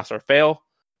Anime Pass or Fail.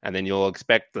 And then you'll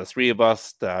expect the 3 of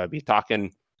us to be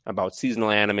talking about seasonal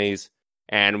animes.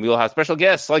 And we'll have special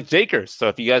guests like Jakers. So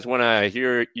if you guys want to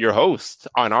hear your host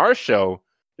on our show,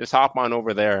 just hop on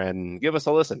over there and give us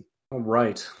a listen. All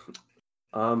right.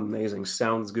 Amazing.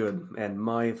 Sounds good. And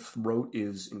my throat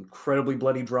is incredibly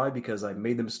bloody dry because I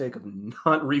made the mistake of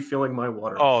not refilling my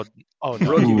water. Oh no.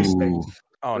 Rookie mistake.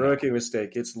 Rookie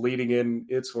mistake. It's leading in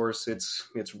its horse. It's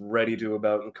ready to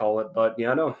about and call it. But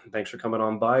yeah, no. Thanks for coming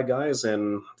on by, guys.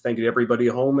 And thank you to everybody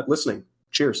at home listening.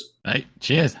 Cheers. All right.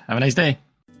 Cheers. Have a nice day.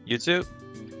 You too.